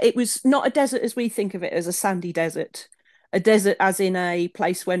 Yeah, it was not a desert as we think of it, as a sandy desert. A desert as in a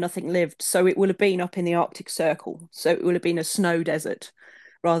place where nothing lived. So it will have been up in the Arctic Circle. So it will have been a snow desert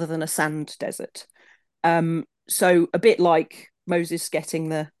rather than a sand desert. So a bit like Moses getting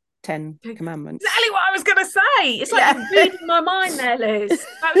the Ten Commandments. Exactly what I was going to say. It's like Yeah. you're reading my mind there, Liz.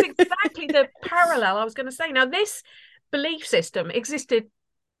 That was exactly the parallel I was going to say. Now, this belief system existed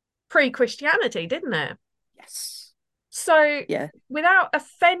pre-Christianity, didn't it? Yes. So, Yeah. without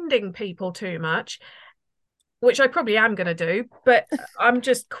offending people too much, which I probably am going to do, but I'm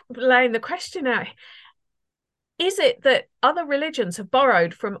just laying the question out. Is it that other religions have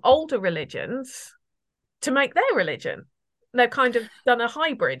borrowed from older religions to make their religion? They've kind of done a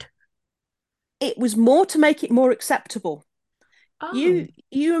hybrid. It was more to make it more acceptable. Oh.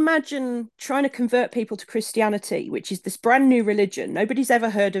 You imagine trying to convert people to Christianity, which is this brand new religion. Nobody's ever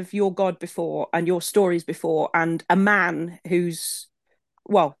heard of your God before and your stories before, and a man who's,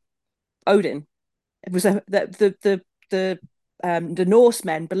 well, Odin. It was the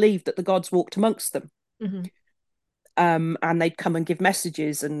Norsemen believed that the gods walked amongst them, Mm-hmm. and they'd come and give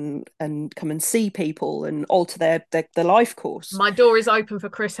messages and come and see people and alter their life course. My door is open for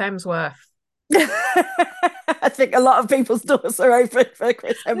Chris Hemsworth. I think a lot of people's doors are open for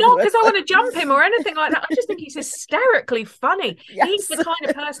Chris Not because Hemsworth. I want to jump him or anything like that. I just think he's hysterically funny. He's Yes. the kind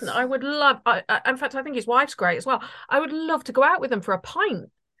of person I would love. In fact, I think his wife's great as well. I would love to go out with him for a pint and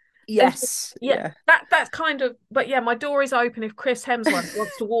just, Yes. yeah, Yeah. that's kind of. But yeah, my door is open if Chris Hemsworth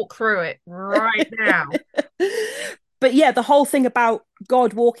wants to walk through it right now. But yeah, the whole thing about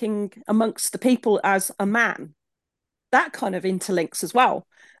God walking amongst the people as a man, that kind of interlinks as well.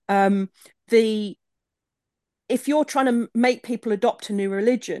 The If you're trying to make people adopt a new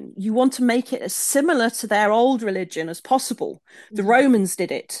religion, you want to make it as similar to their old religion as possible. The Mhm. Romans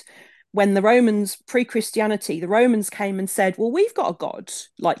did it. When the Romans, pre Christianity, the Romans came and said, well, we've got a God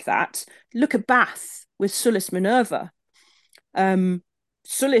like that. Look at Bath. with Sulis Minerva. Um,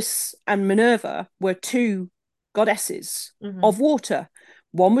 Sulis and Minerva were two goddesses Mm-hmm. of water.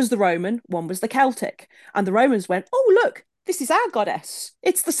 One was the Roman, one was the Celtic. And the Romans went, oh, look, this is our goddess.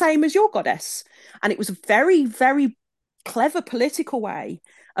 It's the same as your goddess. And it was a very, very clever political way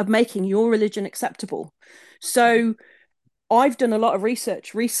of making your religion acceptable. So I've done a lot of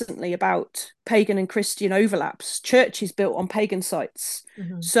research recently about pagan and Christian overlaps, churches built on pagan sites.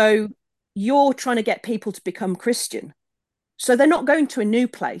 Mm-hmm. So you're trying to get people to become Christian. So they're not going to a new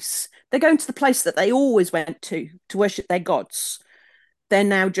place. They're going to the place that they always went to worship their gods. They're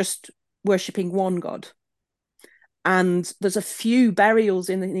now just worshipping one god. And there's a few burials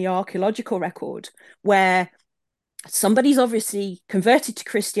in the archaeological record where somebody's obviously converted to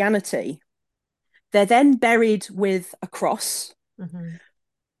Christianity. They're then buried with a cross. Mm-hmm.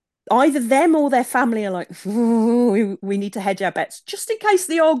 Either them or their family are like, we need to hedge our bets just in case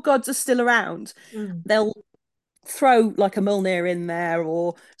the old gods are still around. Mm. They'll throw like a Mjolnir in there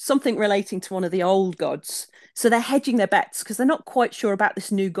or something relating to one of the old gods. So they're hedging their bets because they're not quite sure about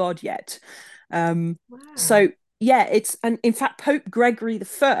this new god yet. Wow. So yeah, and in fact, Pope Gregory the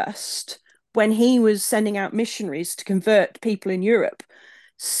First, when he was sending out missionaries to convert people in Europe,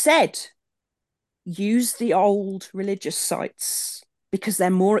 said use the old religious sites because they're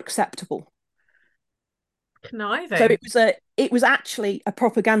more acceptable. So Conniving. it was actually a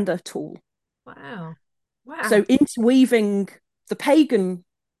propaganda tool. Wow. So Wow. interweaving the pagan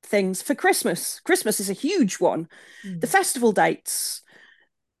things for Christmas. Christmas is a huge one. The Mm. festival dates,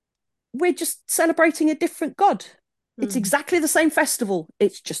 we're just celebrating a different god. It's Mm. exactly the same festival.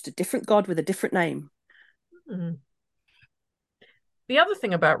 It's just a different god with a different name. Mm. The other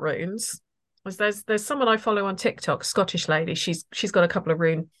thing about runes was there's someone I follow on TikTok, Scottish lady. She's got a couple of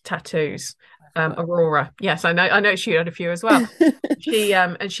rune tattoos. Aurora. Yes, I know she had a few as well.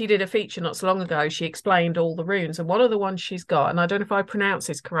 And she did a feature not so long ago. She explained all the runes, and one of the ones she's got, and I don't know if I pronounce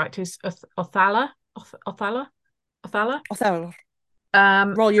this correct, is Othala. Othala? Othala? Othello,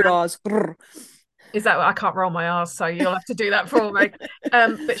 Um, roll your R's. is that I can't roll my R's, so you'll have to do that for me.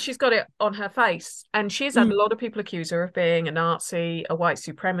 But she's got it on her face, and she's had a Mm, lot of people accuse her of being a Nazi, a white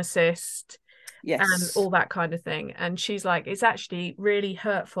supremacist, and yes. all that kind of thing. And she's like, it's actually really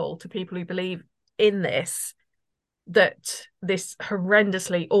hurtful to people who believe in this, that this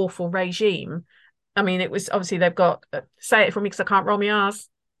horrendously awful regime. I mean, it was obviously they've got say it for me because I can't roll my R's.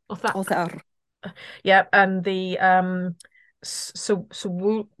 Off that, Othello. yeah, and the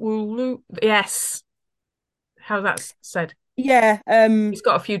yes, how that's said. Yeah. It's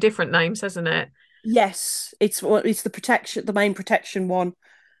got a few different names, hasn't it? Yes. It's the protection, the main protection one.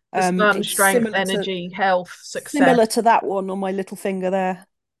 The sun, It's strength, energy, health, success. similar to that one on my little finger there.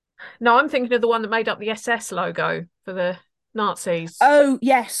 No, I'm thinking of the one that made up the SS logo for the Nazis. Oh,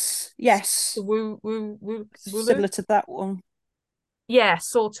 yes. The Yes. woo. Similar to that one. Yeah,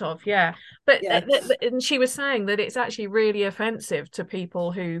 sort of, yeah. But Yeah. and she was saying that it's actually really offensive to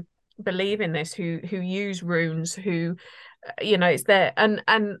people who believe in this, who use runes, who it's there. And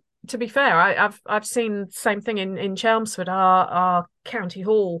to be fair, I've seen the same thing in Chelmsford. Our county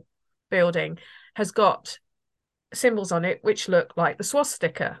hall building has got symbols on it which look like the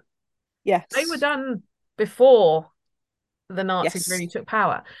swastika. They were Yes. done before the Nazis Yes. really took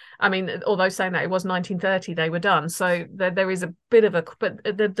power. I mean, although saying that it was 1930, they were done. So there is a bit of a, but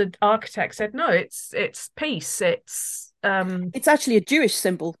the architect said no, it's peace. It's actually a Jewish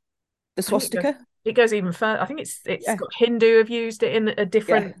symbol, the I think swastika. it goes even further. I think it's Yeah. got Hindu have used it in a Yeah.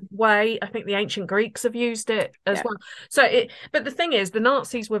 different way. I think the ancient Greeks have used it as Yeah. well. But the thing is, the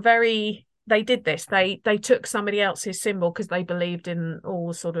Nazis were very. They did this. They took somebody else's symbol because they believed in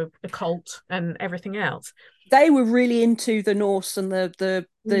all sort of occult and everything else. They were really into the Norse and the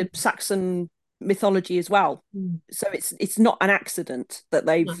Mm. Saxon mythology as well. Mm. So it's not an accident that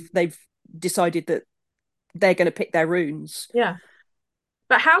they've decided that they're going to pick their runes. Yeah.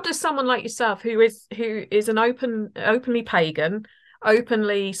 But how does someone like yourself, who is an openly pagan,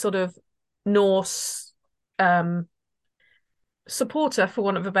 openly sort of Norse supporter, for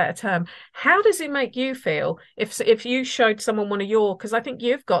want of a better term, how does it make you feel if you showed someone one of your, because I think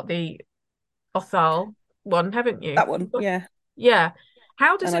you've got the Othal one, haven't you? That one, yeah. Yeah.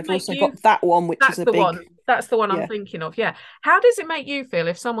 How does And it I've make also you got that one, which is That's a the big, one. That's the one I'm yeah. thinking of. Yeah. How does it make you feel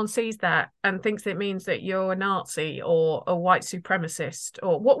if someone sees that and thinks it means that you're a Nazi or a white supremacist?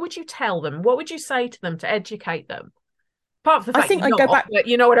 Or what would you tell them? What would you say to them to educate them? Apart from the I fact think you're I'd go not, back. but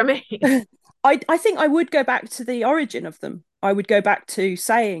you know what I mean? I think I would go back to the origin of them. I would go back to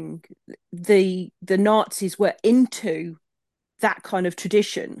saying the Nazis were into that kind of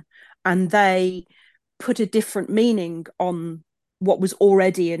tradition, and they put a different meaning on what was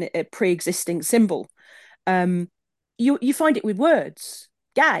already a pre-existing symbol. Um, you find it with words.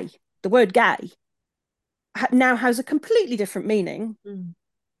 Gay, the word gay now has a completely different meaning Mm.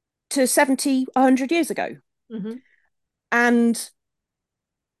 to 70, 100 years ago. Mm-hmm. And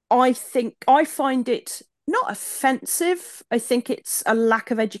I think I find it not offensive. I think it's a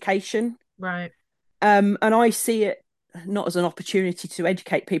lack of education. Right. And I see it not as an opportunity to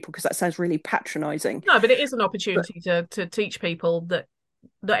educate people because that sounds really patronizing. No, but it is an But opportunity to teach people that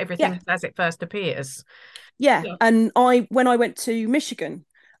not everything yeah, is as it first appears. yeah. Yeah. And when I went to Michigan,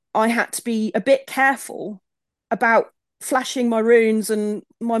 I had to be a bit careful about flashing my runes and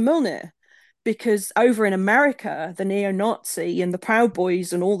my Mjolnir because over in America, the neo-Nazi and the Proud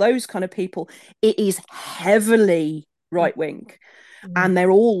Boys and all those kind of people, it is heavily right wing, Mm. and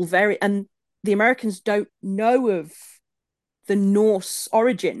they're all very, and the Americans don't know of the Norse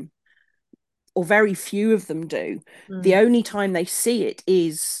origin, or very few of them do. The Mm. only time they see it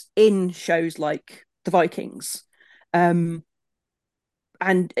is in shows like the Vikings. Um,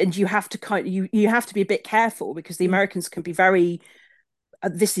 and you have to you have to be a bit careful because the Mm. Americans can be very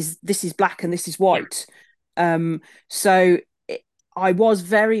this is black and this is Yeah. white. Um, so I was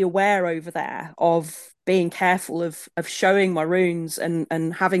very aware over there of being careful of showing my runes and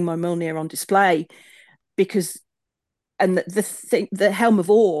having my Mjolnir on display because and the thing the helm of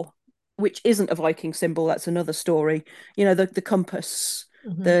Or, which isn't a Viking symbol, that's another story. You know, the compass,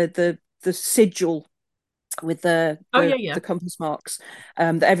 Mm-hmm. the sigil with Oh yeah, yeah. the compass marks,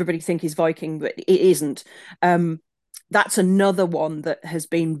 that everybody think is Viking, but it isn't. That's another one that has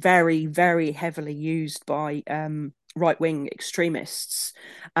been very, very heavily used by right wing extremists,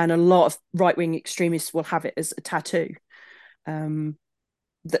 and a lot of right wing extremists will have it as a tattoo. Um,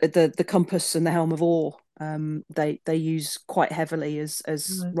 the compass and the helm of Or, they use quite heavily as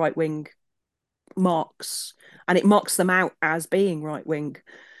Mm. right wing marks, and it marks them out as being right wing.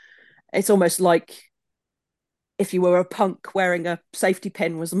 It's almost like if you were a punk, wearing a safety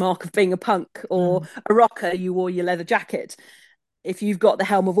pin was a mark of being a punk, or Mm. a rocker, you wore your leather jacket. If you've got the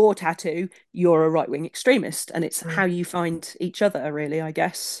Helm of War tattoo, you're a right wing extremist, and it's Mm. how you find each other, really, I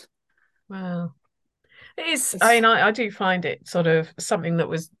guess. Wow. It is, I It's, mean, I do find it sort of something that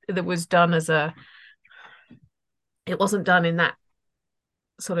was done as a it wasn't done in that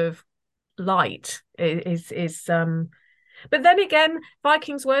sort of light. But then again,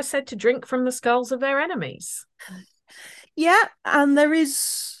 Vikings were said to drink from the skulls of their enemies. yeah, and there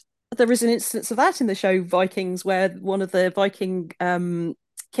is an instance of that in the show Vikings, where one of the Viking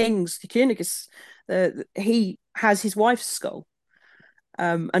kings, Kunigus, he has his wife's skull,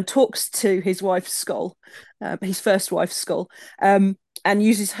 and talks to his wife's skull, his first wife's skull, and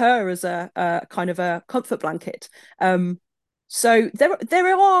uses her as a kind of a comfort blanket. So there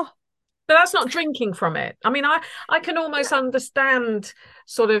are, But that's not drinking from it. I mean, I can almost understand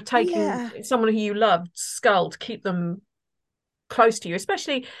sort of taking yeah, someone who you loved skull to keep them close to you,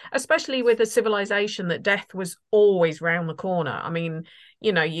 especially with a civilization that death was always round the corner. I mean,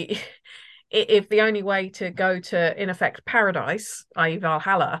 you if the only way to go to in effect paradise, i.e.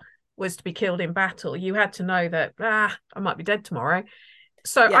 Valhalla, was to be killed in battle, you had to know that I might be dead tomorrow.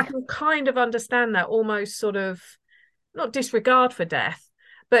 So I yeah, can kind of understand that almost sort of not disregard for death,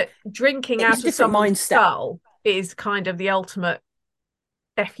 but drinking it's a out of different someone's mindset. skull is kind of the ultimate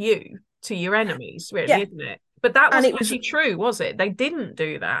fu to your enemies, really, Yeah, isn't it? But that and wasn't it was actually true, was it? They didn't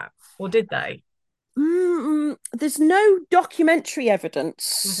do that, or did they? there's no documentary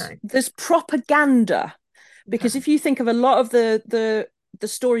evidence. Okay, There's propaganda, because okay. if you think of a lot of the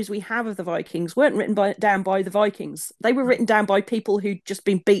stories we have of the Vikings weren't written down by the Vikings. They were written down by people who'd just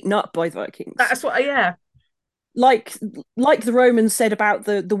been beaten up by the Vikings. That's what. Yeah. Like like the Romans said about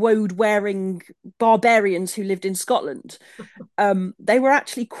the woad wearing barbarians who lived in Scotland. They were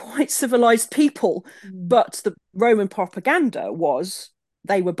actually quite civilized people, Mm. but the Roman propaganda was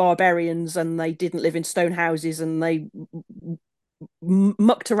they were barbarians and they didn't live in stone houses and they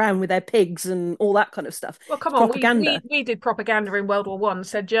mucked around with their pigs and all that kind of stuff. Well, It's come on. We we propaganda. we did propaganda in World War I.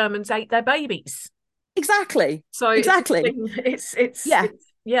 Said Germans ate their babies. Exactly. So it's a Exactly. thing. It's Yeah. it's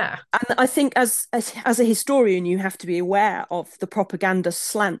yeah. And I think as a historian, you have to be aware of the propaganda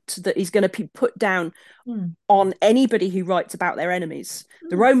slant that is going to be put down Mm. on anybody who writes about their enemies.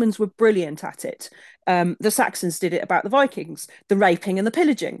 The Mm. Romans were brilliant at it. The Saxons did it about the Vikings, the raping and the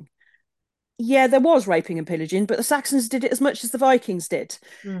pillaging. Yeah, there was raping and pillaging, but the Saxons did it as much as the Vikings did.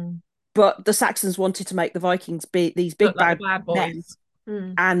 Mm. But the Saxons wanted to make the Vikings be these Look big like the bad bad men, boys.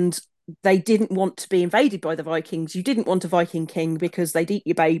 Mm. and they didn't want to be invaded by the Vikings. You didn't want a Viking king because they'd eat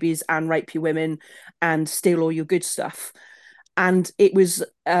your babies and rape your women and steal all your good stuff. And it was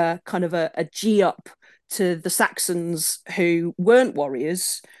kind of a G up to the Saxons who weren't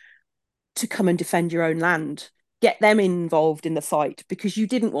warriors to come and defend your own land, get them involved in the fight, because you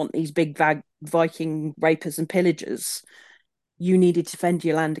didn't want these big Viking rapers and pillagers. You needed to defend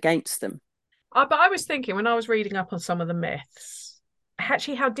your land against them. But I was thinking when I was reading up on some of the myths,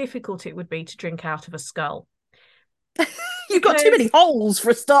 actually how difficult it would be to drink out of a skull. You've got too many Because, holes for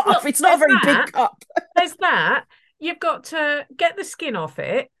a start off. well, It's not a very big cup. there's that. You've got to get the skin off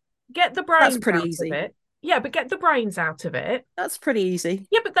it, get the That's brains pretty out of easy. it. Yeah, but get the brains out of it. That's pretty easy.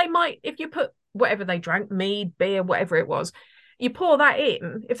 Yeah, but they might, if you put whatever they drank, mead, beer, whatever it was, you pour that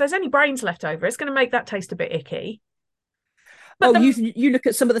in. If there's any brains left over, it's going to make that taste a bit icky. But Oh, the you look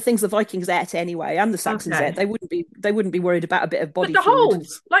at some of the things the Vikings ate anyway, and the Saxons ate. okay, They wouldn't be worried about a bit of but body the fluid.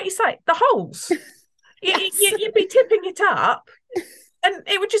 holes, like you say, the holes. Yes. You'd be tipping it up, and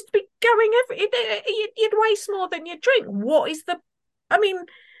it would just be going you'd waste more than you drink. What is the? I mean,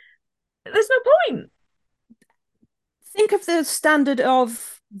 there's no point. Think of the standard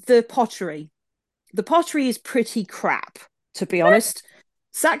of the pottery. The pottery is pretty crap, to be honest.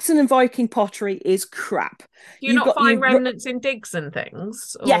 Saxon and Viking pottery is crap. Do you You've not got find you remnants in digs and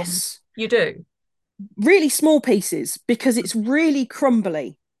things, or yes, you do? really small pieces because it's really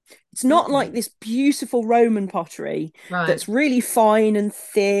crumbly. It's not like Okay, this beautiful Roman pottery right. that's really fine and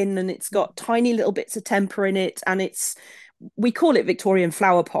thin and it's got tiny little bits of temper in it. And we call it Victorian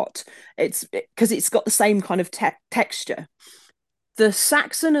flower pot. It's because it's got the same kind of texture. The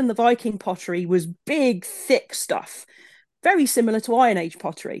Saxon and the Viking pottery was big, thick stuff, very similar to Iron Age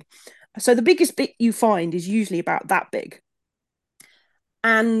pottery. So the biggest bit you find is usually about that big.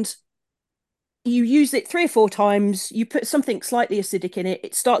 And you use it 3 or 4 times, you put something slightly acidic in it,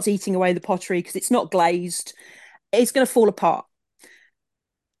 it starts eating away the pottery because it's not glazed, it's going to fall apart.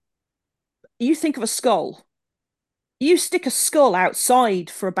 You think of a skull, you stick a skull outside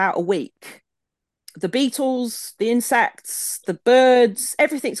for about a week. The beetles, the insects, the birds,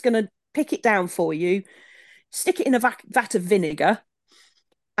 everything's going to pick it down for you, stick it in a vat of vinegar,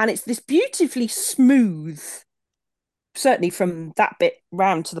 and it's this beautifully smooth, certainly from that bit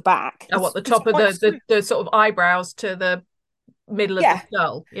round to the back. Oh, what the It's top of quite smooth. the sort of eyebrows to the middle of the Yeah,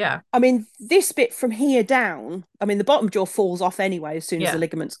 skull? Yeah, I mean, this bit from here down, I mean, the bottom jaw falls off anyway as soon as the yeah.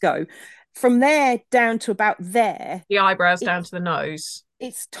 ligaments go. From there down to about there, The eyebrows down it's to the nose.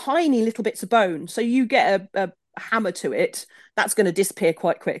 it's tiny little bits of bone. So you get a hammer to it, that's going to disappear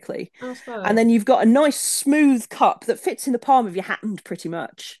quite quickly. I And suppose. then you've got a nice smooth cup that fits in the palm of your hand pretty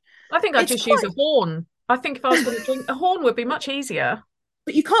much. I think I'd It's just use quite, a horn. I think if I was going to drink, a horn would be much easier.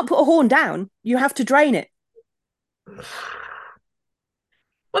 but you can't put a horn down. You have to drain it.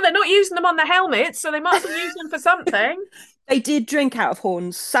 Well, they're not using them on the helmets, so they might as well use them for something. They did drink out of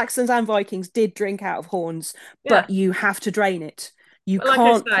horns. Saxons and Vikings did drink out of horns, Yeah. but you have to drain it. You But like I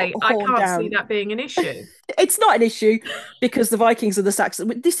can't put say, a I horn can't see down. that being an issue. It's not an issue because the Vikings and the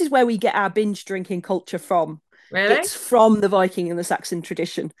Saxons, this is where we get our binge drinking culture from. Really? It's from the Viking and the Saxon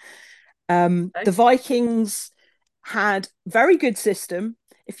tradition. The Okay. Vikings had very good system.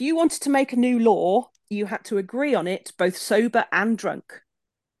 If you wanted to make a new law, you had to agree on it, both sober and drunk.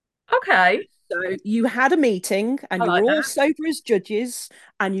 Okay. So you had a meeting and I you were like all that. sober as judges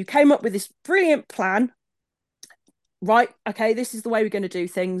and you came up with this brilliant plan. Right, okay, this is the way we're going to do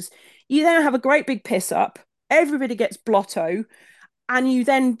things. You then have a great big piss up. Everybody gets blotto and you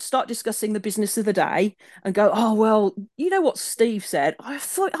then start discussing the business of the day and go, oh well, you know what Steve said? I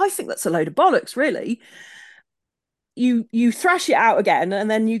think that's a load of bollocks, really. You thrash it out again, and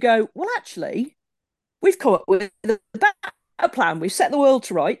then you go, well, actually, we've come up with a better plan. We've set the world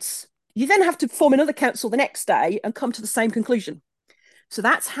to rights. You then have to form another council the next day and come to the same conclusion. So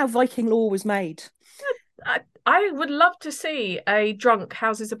that's how Viking law was made. I would love to see a drunk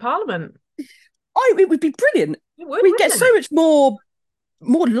Houses of Parliament. It would be brilliant. It would, We'd get wouldn't so it? much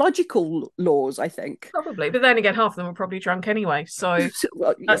more logical laws, I think. Probably. But then again, half of them are probably drunk anyway. So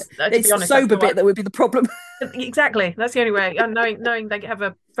Well, yeah, that's to be it's the honest, that's sober the bit right. that would be the problem. Exactly. That's the only way. And knowing they have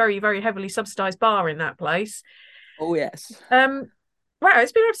a very, very heavily subsidized bar in that place. Oh yes. Um, wow,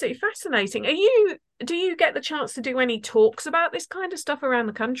 it's been absolutely fascinating. Do you get the chance to do any talks about this kind of stuff around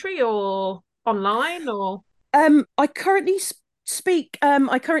the country or online or I currently speak.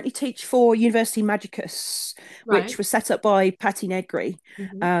 I currently teach for University Magicus, which right? was set up by Patty Negri,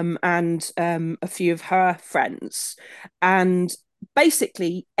 Mm-hmm. and a few of her friends, and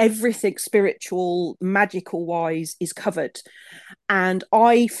basically everything spiritual, magical wise is covered. And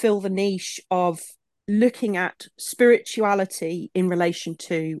I fill the niche of looking at spirituality in relation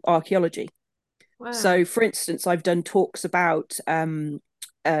to archaeology. Wow. So, for instance, I've done talks about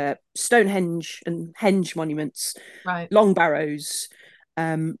Stonehenge and Henge monuments, Right. long barrows,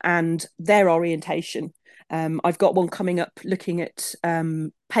 and their orientation. I've got one coming up looking at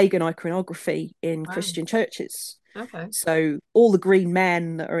pagan iconography in Wow. Christian churches. Okay. So all the green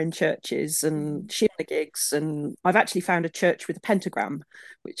men that are in churches and Mhm. shindigigs, and I've actually found a church with a pentagram,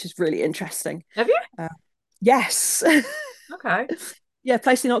 which is really interesting. Have you? Uh, yes, Okay. yeah,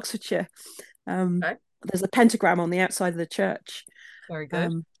 place in Oxfordshire. Um, Okay. there's a pentagram on the outside of the church, Very good.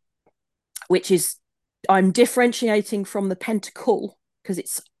 um, which is I'm differentiating from the pentacle because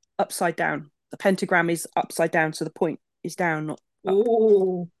it's upside down. The pentagram is upside down, so the point is down, not up.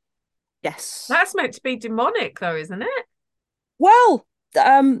 Oh, Yes. that's meant to be demonic, though, isn't it? Well,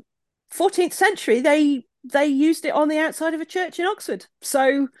 um, 14th century they used it on the outside of a church in Oxford.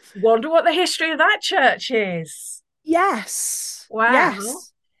 So Wonder what the history of that church is. yes, Wow.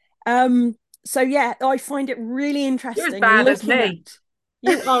 yes. Um, so yeah, I find it really You're as interesting bad as looking me. at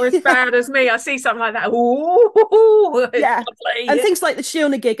You are as yeah, bad as me. I see something like that. Ooh, it's yeah. And lovely. things like the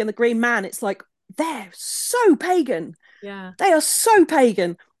Shilna gig and the Green Man, it's like they're so pagan. Yeah. They are so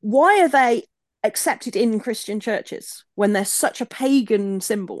pagan. Why are they accepted in Christian churches when they're such a pagan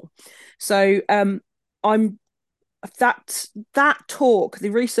symbol? So I'm that talk, the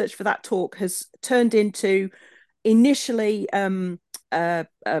research for that talk has turned into initially an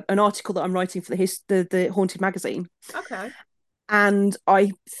article that I'm writing for the Haunted magazine, Okay. and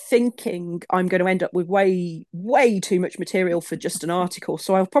I'm thinking I'm going to end up with way too much material for just an article.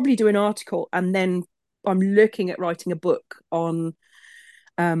 So I'll probably do an article, and then I'm looking at writing a book on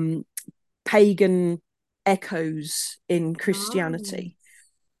um, pagan echoes in Nice. Christianity.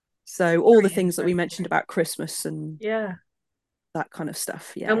 So all the Very things that we mentioned interesting. about Christmas and Yeah. that kind of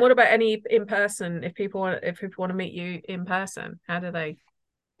stuff. And Yeah. what about any in person? If people want to meet you in person, how do they?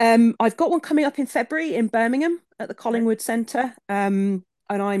 I've got one coming up in February in Birmingham at the Okay. Collingwood Centre. And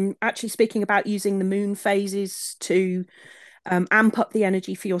I'm actually speaking about using the moon phases to amp up the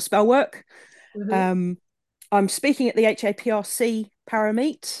energy for your spell work. Hmm. Um, I'm speaking at the HAPRC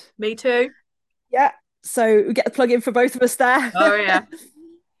Parameet. Me too. Yeah. So we get the plug in for both of us there. Oh yeah.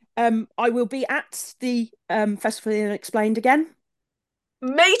 I will be at the Festival in Explained again.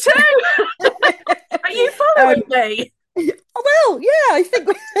 Me too. Are you following um, me? well, yeah, I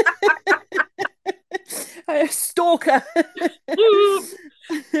think a stalker.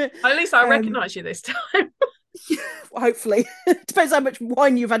 At least I um, recognise you this time. hopefully, depends how much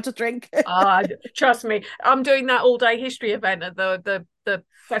wine you've had to drink. Trust me, I'm doing that all day history event at the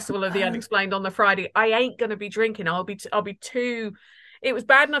Festival of the Oh, Unexplained on the Friday. I ain't gonna be drinking. I'll be too. It was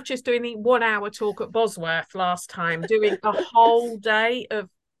bad enough just doing the 1 hour talk at Bosworth last time. Doing a whole day of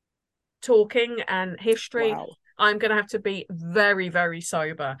talking and history, wow. I'm gonna have to be very very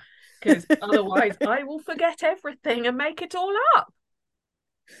sober because otherwise I will forget everything and make it all up.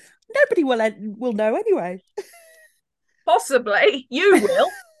 Nobody will know anyway. Possibly you will.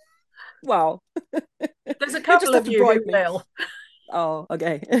 Well, There's a you'll couple just have of to you who bribe me. will, Oh,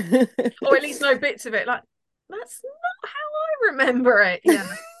 okay. or at least know bits of it. Like that's not how I remember it.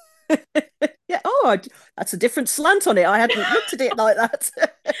 Yeah. yeah. Oh, that's a different slant on it. I hadn't looked at it like that.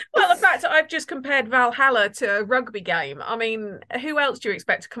 Well, the fact that I've just compared Valhalla to a rugby game. I mean, who else do you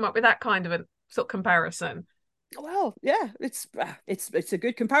expect to come up with that kind of a sort of comparison? Well, yeah, it's a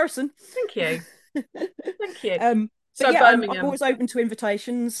good comparison. Thank you. Thank you. But So yeah, I'm Birmingham. always open to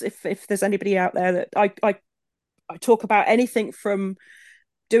invitations if there's anybody out there that I talk about anything from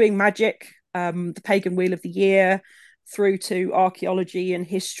doing magic, the pagan wheel of the year, through to archaeology and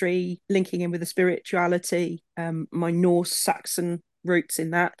history, linking in with the spirituality, my Norse Saxon roots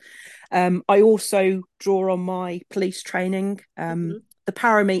in that. I also draw on my police training. Mhm. The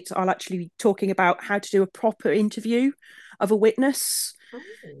Parameet, I'll actually be talking about how to do a proper interview of a witness. Oh.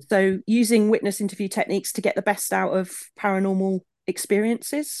 So, using witness interview techniques to get the best out of paranormal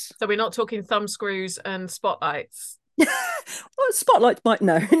experiences. So we're not talking thumb screws and spotlights. Well, spotlight might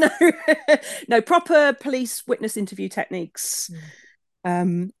no, no, no. Proper police witness interview techniques.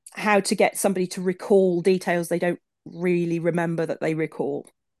 Mm. How to get somebody to recall details they don't really remember that they recall.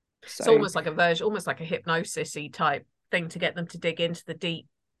 It's So almost like a version, almost like a hypnosis-y type thing to get them to dig into the deep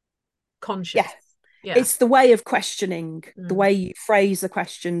yeah, conscious. Yeah. it's the way of questioning, the Mm. way you phrase the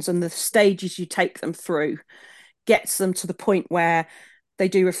questions, and the stages you take them through gets them to the point where they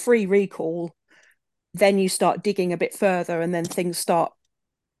do a free recall. Then you start digging a bit further, and then things start.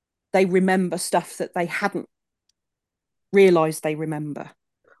 They remember stuff that they hadn't realized they remember.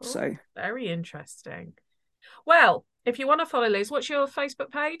 Cool. So Very interesting. Well, if you want to follow Liz, what's your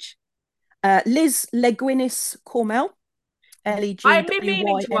Facebook page? Liz Leguinis Cormell, I've been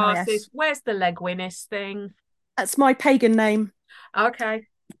meaning to ask this. Legwynis. Where's the Leguinis thing? That's my pagan name. Okay.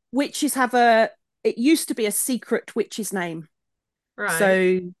 Witches have a. It used to be a secret witch's name. Right.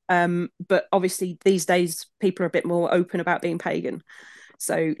 So, but obviously these days people are a bit more open about being pagan.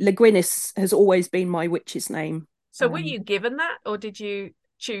 So Le Guinness has always been my witch's name. So were you given that or did you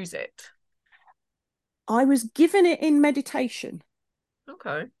choose it? I was given it in meditation.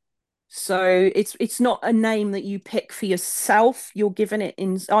 Okay. So it's not a name that you pick for yourself. You're given it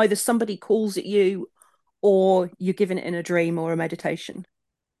in either somebody calls it you or you're given it in a dream or a meditation.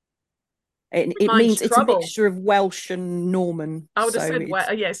 It Mine's means it's a trouble. mixture of Welsh and Norman. I would have So said, it's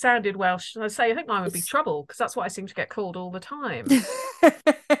well, yeah, it sounded Welsh. I'd say, I think mine would be it's trouble because that's what I seem to get called all the time.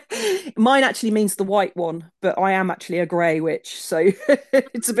 mine actually means the white one, but I am actually a grey witch, so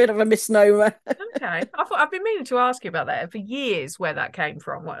it's a bit of a misnomer. Okay. I've been meaning to ask you about that for years, where that came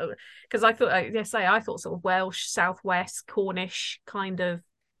from. Because I thought, I thought sort of Welsh, Southwest, Cornish kind of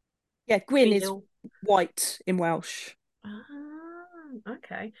Yeah, Gwyn is feel. white in Welsh.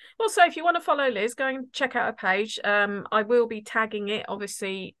 Okay. Well, so if you want to follow Liz, go and check out her page. I will be tagging it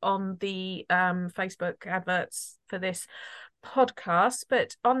obviously on the Facebook adverts for this podcast.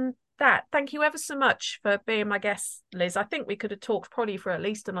 But on that, thank you ever so much for being my guest, Liz. I think we could have talked probably for at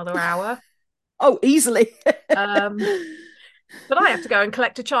least another hour. Oh, easily. Um, but I have to go and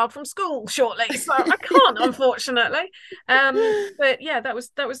collect a child from school shortly, so I can't, unfortunately. But yeah, that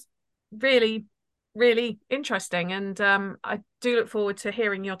was really, really interesting, and I do look forward to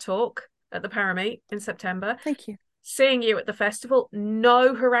hearing your talk at the Parameet in September. Thank you. Seeing you at the festival.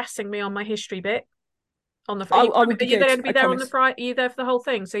 No harassing me on my history bit. On the I will are be you good. going to be I there on the promise. Friday? Are you there for the whole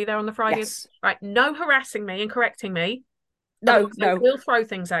thing? So you're there on the Friday, Yes. right? No harassing me and correcting me. Otherwise, No, I no. will throw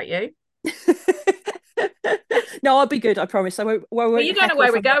things at you. No, I'll be good. I promise. But I won't you don't know heckle where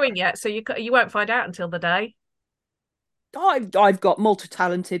we're from the going yet, so you won't find out until the day. I've got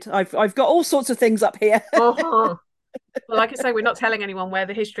multi-talented. I've got all sorts of things up here. Oh, well, like I say, we're not telling anyone where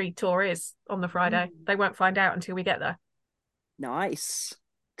the history tour is on the Friday. Mm, They won't find out until we get there. nice.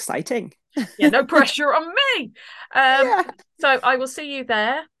 Exciting. Yeah, no pressure on me. Um, Yeah. so I will see you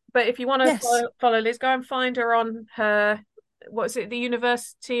there. But if you want to Yes. follow Liz, go and find her on her, what is it, the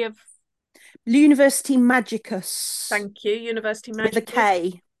University of, University Magicus thank you, University with a Magicus.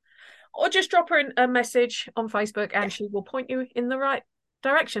 K. Or just drop her a message on Facebook Yeah. and she will point you in the right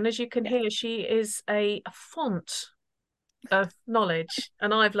direction. As you can Yeah. hear, she is a font of knowledge,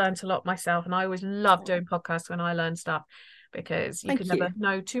 and I've learned a lot myself, and I always love Oh, doing podcasts when I learn stuff because you can thank never you.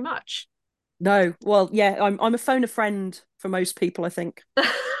 know too much. No. Well, yeah, I'm a phone a friend for most people, I think.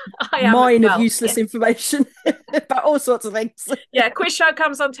 I am as Mine of well. useless information about all sorts of things. Yeah, quiz show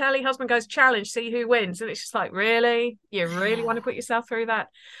comes on telly, husband goes challenge, see who wins, and it's just like, really, you really want to put yourself through that?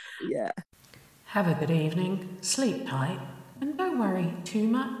 Yeah. Have a good evening, sleep tight, and don't worry too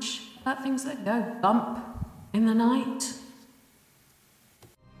much about things that go bump in the night.